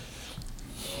not.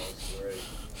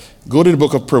 Go to the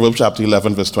book of Proverbs chapter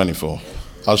 11, verse 24.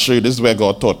 I'll show you, this is where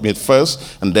God taught me it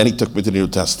first, and then he took me to the New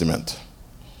Testament.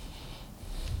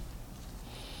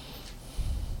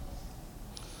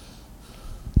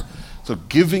 So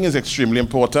giving is extremely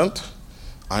important.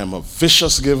 I am a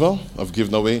vicious giver. I've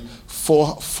given away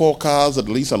four cars at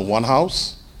least and 1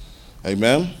 house.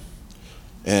 Amen.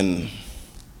 And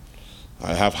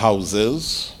I have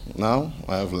houses now.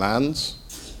 I have lands.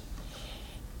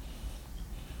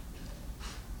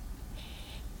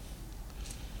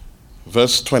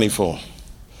 Verse 24.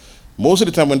 Most of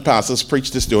the time when pastors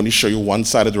preach this, they only show you one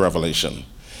side of the revelation.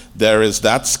 There is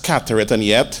that scatter it and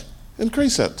yet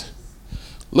increase it.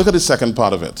 Look at the second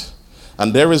part of it.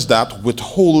 And there is that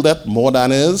withhold it more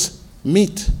than is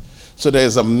meet. So there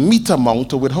is a meet amount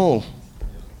to withhold.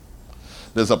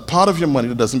 There's a part of your money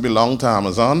that doesn't belong to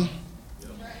Amazon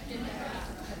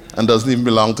and doesn't even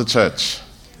belong to church.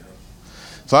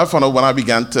 So I found out when I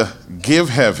began to give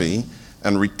heavy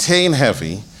and retain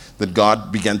heavy, that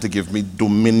God began to give me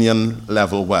dominion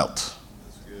level wealth.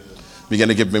 Began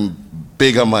to give me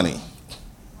bigger money.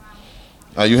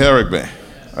 Are you hearing me?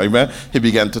 Amen. He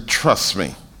began to trust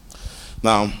me.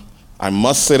 Now, I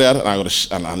must say that,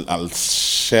 and I'll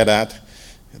share that.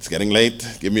 It's getting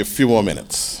late. Give me a few more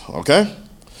minutes, okay?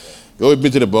 Go with me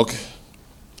to the book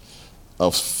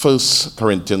of 1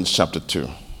 Corinthians chapter 2.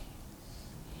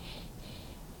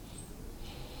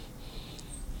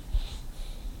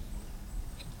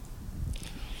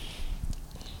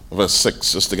 Verse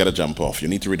 6, just to get a jump off. You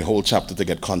need to read the whole chapter to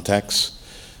get context.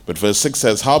 But verse 6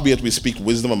 says, howbeit we speak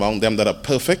wisdom among them that are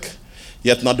perfect,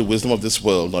 yet not the wisdom of this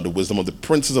world, nor the wisdom of the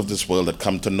princes of this world that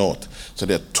come to naught. So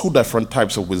there are 2 different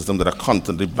types of wisdom that are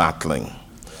constantly battling.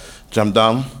 Jump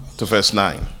down to verse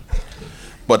 9.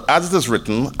 But as it is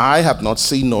written, eye hath not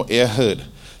seen nor ear heard,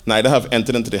 neither have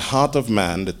entered into the heart of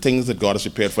man the things that God has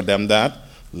prepared for them that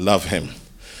love him.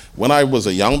 When I was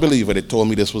a young believer, they told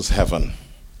me this was heaven.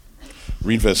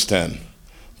 Read verse 10.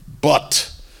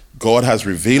 But God has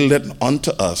revealed it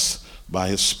unto us by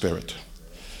his Spirit.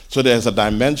 So there's a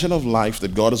dimension of life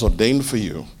that God has ordained for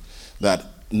you that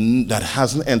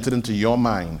hasn't entered into your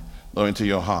mind or into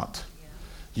your heart.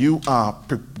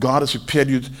 God has prepared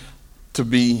you to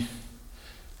be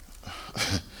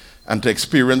and to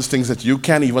experience things that you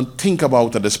can't even think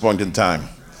about at this point in time.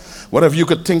 Whatever you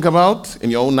could think about in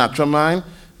your own natural mind,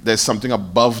 there's something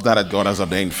above that God has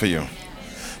ordained for you.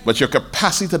 But your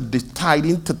capacity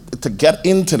to get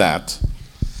into that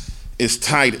is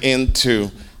tied into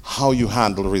how you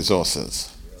handle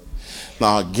resources.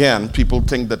 Now again, people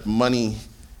think that money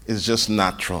is just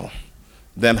natural.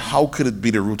 Then how could it be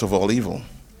the root of all evil?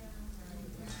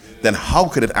 Then how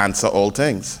could it answer all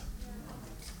things?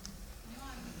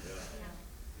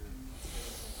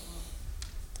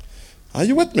 Are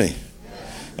you with me?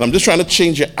 And I'm just trying to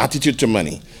change your attitude to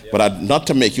money, but not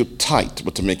to make you tight,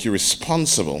 but to make you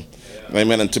responsible.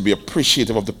 Amen. And to be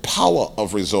appreciative of the power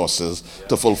of resources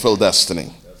to fulfill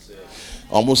destiny.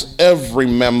 Almost every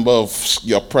member of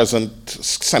your present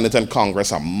Senate and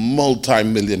Congress are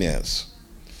multi-millionaires.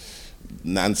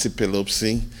 Nancy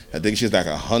Pelosi, I think she's like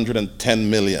 110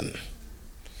 million.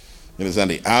 You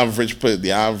understand? The average,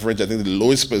 I think the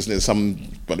lowest person is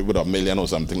somebody with $1 million or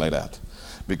something like that.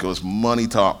 Because money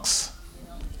talks.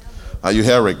 Are you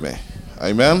hearing me?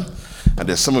 Amen? And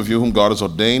there's some of you whom God has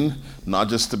ordained not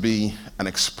just to be an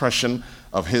expression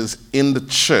of his in the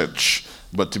church,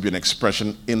 but to be an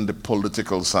expression in the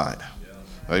political side.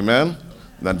 Amen?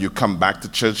 Then you come back to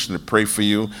church and they pray for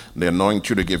you, they anoint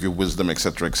you to give you wisdom,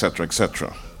 etc., etc.,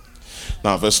 etc.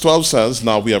 Now, verse 12 says,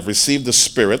 now we have received the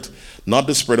Spirit, not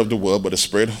the spirit of the world, but the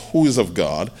Spirit who is of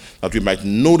God, that we might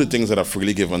know the things that are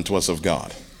freely given to us of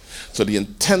God. So the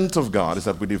intent of God is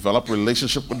that we develop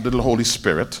relationship with the Holy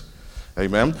Spirit,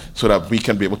 amen, so that we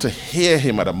can be able to hear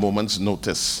him at a moment's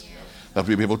notice. That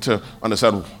we be able to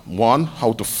understand, one,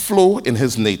 how to flow in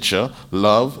his nature,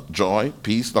 love, joy,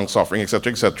 peace, long-suffering,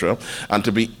 etc., etc., and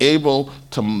to be able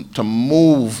to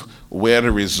move where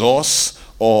the resource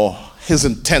or his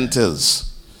intent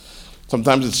is.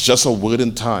 Sometimes it's just a word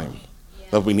in time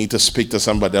that we need to speak to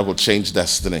somebody that will change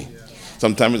destiny.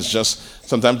 Sometimes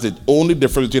the only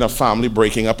difference between a family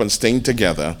breaking up and staying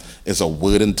together is a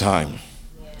word in time.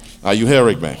 Are you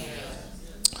hearing me?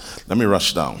 Let me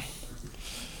rush down.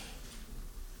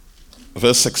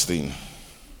 Verse 16.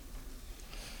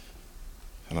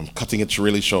 And I'm cutting it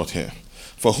really short here.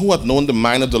 For who hath known the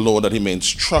mind of the Lord that he may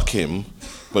instruct him,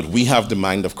 but we have the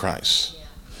mind of Christ.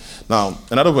 Now,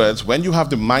 in other words, when you have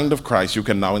the mind of Christ, you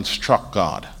can now instruct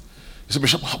God. You say,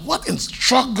 Bishop, what,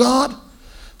 instruct God?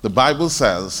 The Bible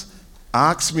says,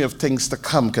 ask me of things to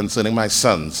come concerning my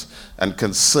sons, and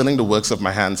concerning the works of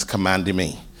my hands commanding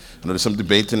me. I know there's some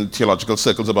debate in theological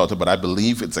circles about it, but I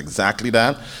believe it's exactly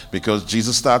that, because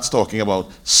Jesus starts talking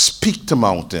about speak to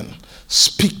mountain,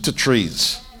 speak to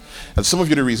trees. And some of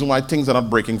you, the reason why things are not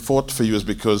breaking forth for you is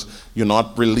because you're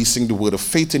not releasing the word of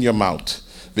faith in your mouth,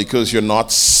 because you're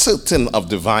not certain of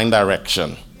divine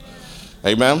direction.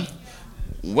 Amen?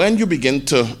 When you begin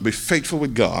to be faithful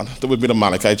with God, that would be the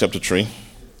Malachi chapter 3.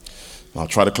 I'll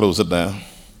try to close it there.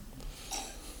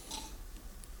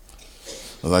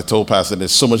 As I told Pastor,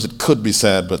 there's so much that could be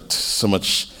said, but so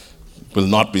much will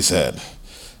not be said.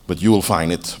 But you will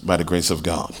find it by the grace of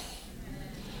God.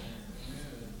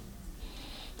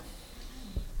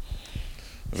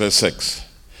 Verse 6.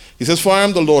 He says, for I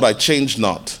am the Lord, I change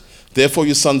not. Therefore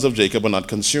you sons of Jacob are not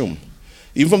consumed.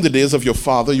 Even from the days of your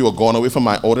father you are gone away from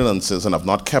my ordinances and have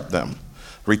not kept them.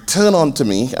 Return unto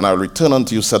me, and I will return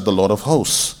unto you, said the Lord of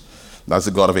hosts. That's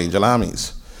the God of angel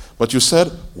armies. But you said,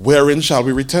 wherein shall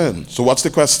we return? So what's the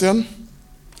question?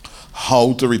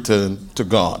 How to return to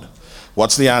God.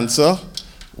 What's the answer?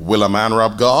 Will a man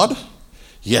rob God?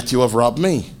 Yet you have robbed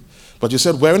me. But you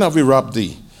said, wherein have we robbed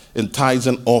thee? In tithes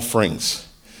and offerings.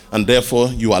 And therefore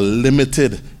you are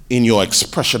limited in your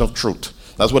expression of truth.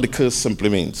 That's what the curse simply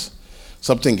means.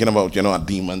 Stop thinking about, a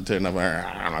demon turning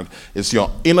around. It's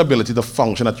your inability to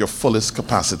function at your fullest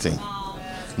capacity.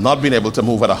 Not being able to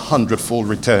move at 100-fold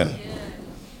return.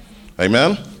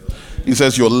 Amen? He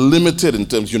says you're limited in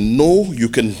terms, you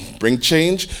can bring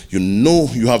change,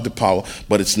 you have the power,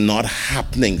 but it's not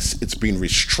happening. It's being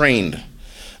restrained.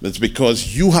 It's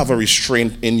because you have a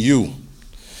restraint in you.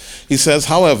 He says,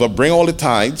 however, bring all the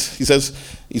tithes. He says,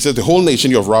 the whole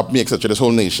nation, you have robbed me, etc. This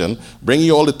whole nation. Bring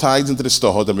ye all the tithes into the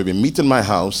storehouse, that may be meat in my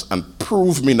house, and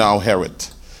prove me now, Herod.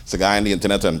 It's a guy on the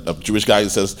internet, and a Jewish guy who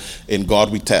says, in God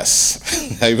we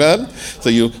test. Amen?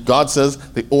 So God says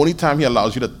the only time he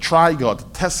allows you to try God, to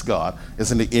test God,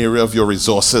 is in the area of your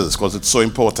resources, because it's so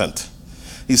important.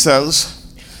 He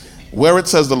says, where it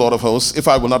says the Lord of hosts, if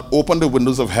I will not open the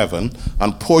windows of heaven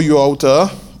and pour you out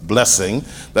a blessing,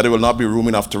 that there will not be room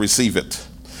enough to receive it.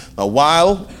 Now,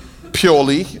 while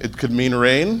purely it could mean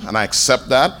rain, and I accept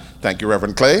that. Thank you,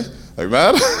 Reverend Clay.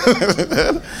 Amen.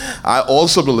 I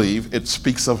also believe it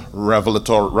speaks of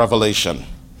revelation.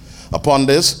 Upon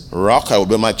this rock I will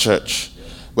build my church.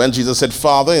 When Jesus said,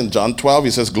 Father, in John 12,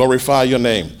 he says, glorify your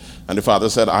name. And the Father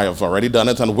said, I have already done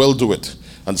it and will do it.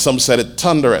 And some said it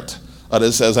thundereth.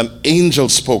 Others says an angel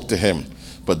spoke to him.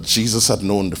 But Jesus had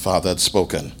known the Father had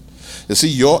spoken. You see,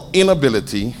 your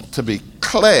inability to be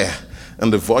clear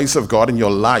in the voice of God in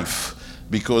your life,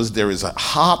 because there is a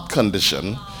heart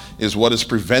condition, is what is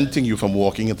preventing you from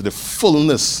walking into the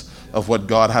fullness of what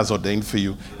God has ordained for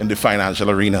you in the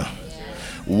financial arena.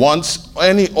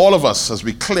 All of us, as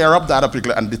we clear up that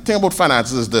particular, and the thing about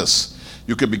finances is this: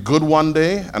 you could be good one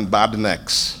day and bad the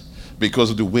next because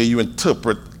of the way you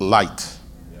interpret light.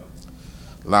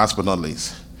 Last but not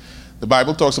least, the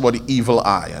Bible talks about the evil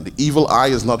eye, and the evil eye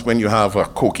is not when you have a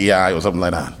coky eye or something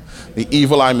like that. The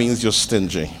evil eye means you're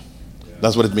stingy.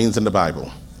 That's what it means in the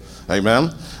Bible.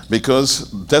 Amen?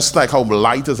 Because just like how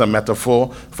light is a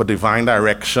metaphor for divine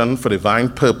direction, for divine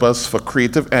purpose, for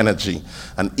creative energy,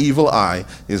 an evil eye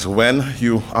is when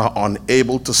you are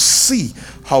unable to see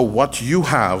how what you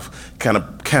have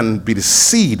can be the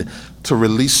seed to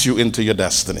release you into your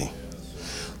destiny.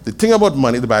 The thing about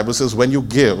money, the Bible says, when you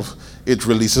give, it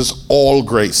releases all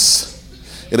grace.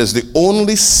 It is the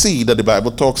only seed that the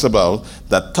Bible talks about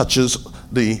that touches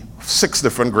the 6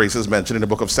 different graces mentioned in the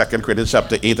book of 2 Corinthians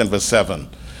chapter 8 and verse 7.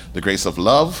 The grace of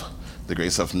love, the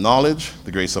grace of knowledge,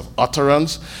 the grace of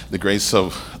utterance, the grace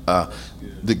of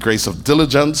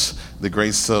diligence, the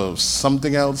grace of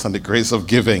something else, and the grace of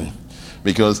giving.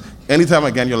 Because anytime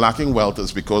again you're lacking wealth,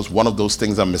 it's because one of those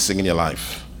things are missing in your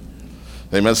life.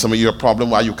 Amen. Some of you, a problem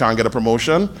why you can't get a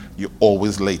promotion, you're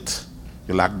always late.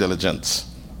 You lack diligence.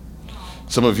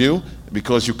 Some of you,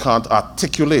 because you can't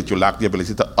articulate, you lack the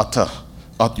ability to utter.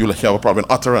 You have a problem in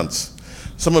utterance.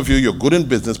 Some of you, you're good in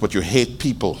business, but you hate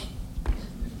people.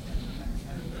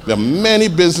 There are many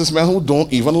businessmen who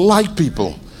don't even like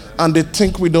people, and they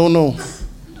think we don't know.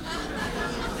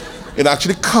 It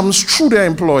actually comes through their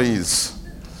employees.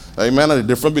 Amen. And the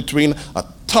difference between a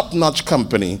top-notch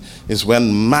company is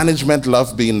when management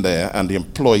love being there and the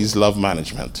employees love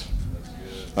management.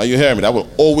 Now you hear me? That will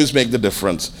always make the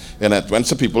difference. And that when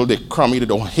some people, they crummy, they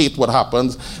don't hate what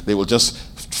happens, they will just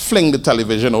fling the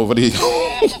television over the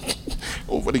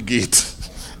over the gate.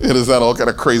 It is that all kind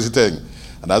of crazy thing.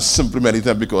 And that's simply many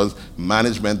times because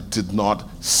management did not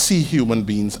see human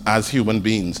beings as human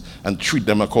beings and treat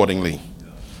them accordingly.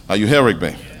 Are you hearing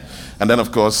me? And then,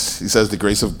 of course, he says the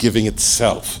grace of giving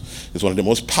itself is one of the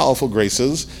most powerful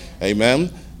graces. Amen.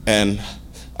 And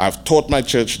I've taught my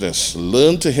church this: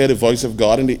 learn to hear the voice of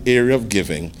God in the area of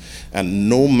giving, and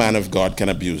no man of God can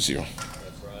abuse you.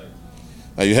 That's right.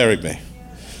 Are you hearing me?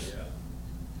 Yeah.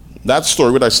 That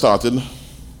story that I started,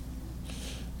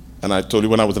 and I told you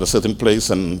when I was at a certain place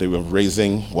and they were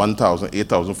raising 1,000,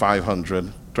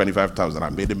 8,500, 25,000. I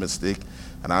made a mistake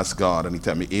and asked God, and he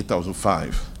told me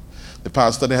 8,500. The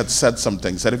pastor there had said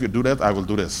something. He said, if you do that, I will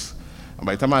do this. And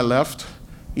by the time I left,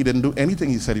 he didn't do anything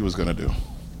he said he was going to do.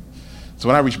 So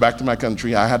when I reached back to my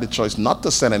country, I had the choice not to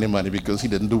send any money because he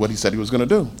didn't do what he said he was going to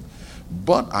do.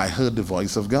 But I heard the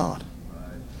voice of God.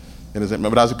 And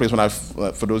remember, that was the place when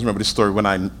for those who remember the story, when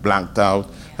I blanked out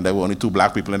and there were only 2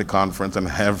 black people in the conference, and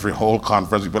every whole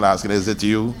conference people asking, is it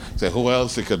you? I say, who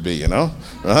else it could be, you know?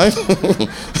 Right?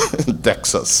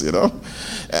 Texas, you know?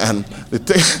 And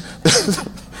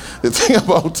the thing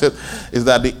about it is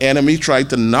that the enemy tried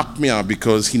to knock me out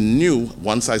because he knew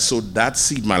once I sowed that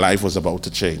seed, my life was about to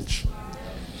change.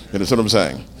 You understand what I'm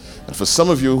saying? And for some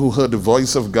of you who heard the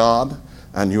voice of God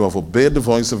and you have obeyed the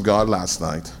voice of God last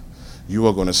night, you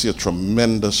are going to see a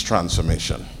tremendous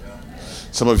transformation.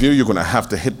 Some of you, you're going to have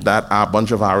to hit that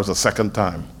bunch of hours a second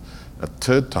time, a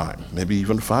third time, maybe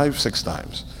even 5, 6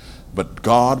 times. But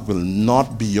God will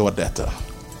not be your debtor.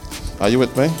 Are you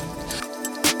with me?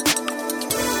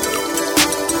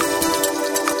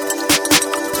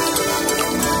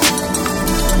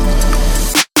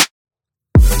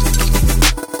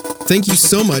 Thank you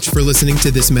so much for listening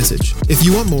to this message. If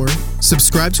you want more,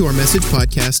 subscribe to our message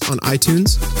podcast on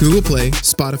iTunes, Google Play,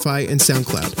 Spotify, and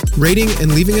SoundCloud. Rating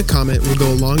and leaving a comment will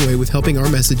go a long way with helping our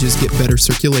messages get better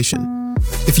circulation.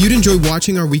 If you'd enjoy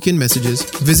watching our weekend messages,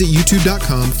 visit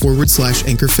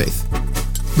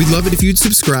youtube.com/anchorfaith. We'd love it if you'd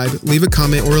subscribe, leave a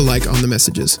comment or a like on the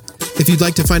messages. If you'd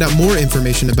like to find out more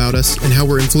information about us and how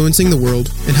we're influencing the world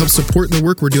and help support the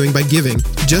work we're doing by giving,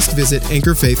 just visit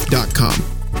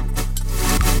anchorfaith.com.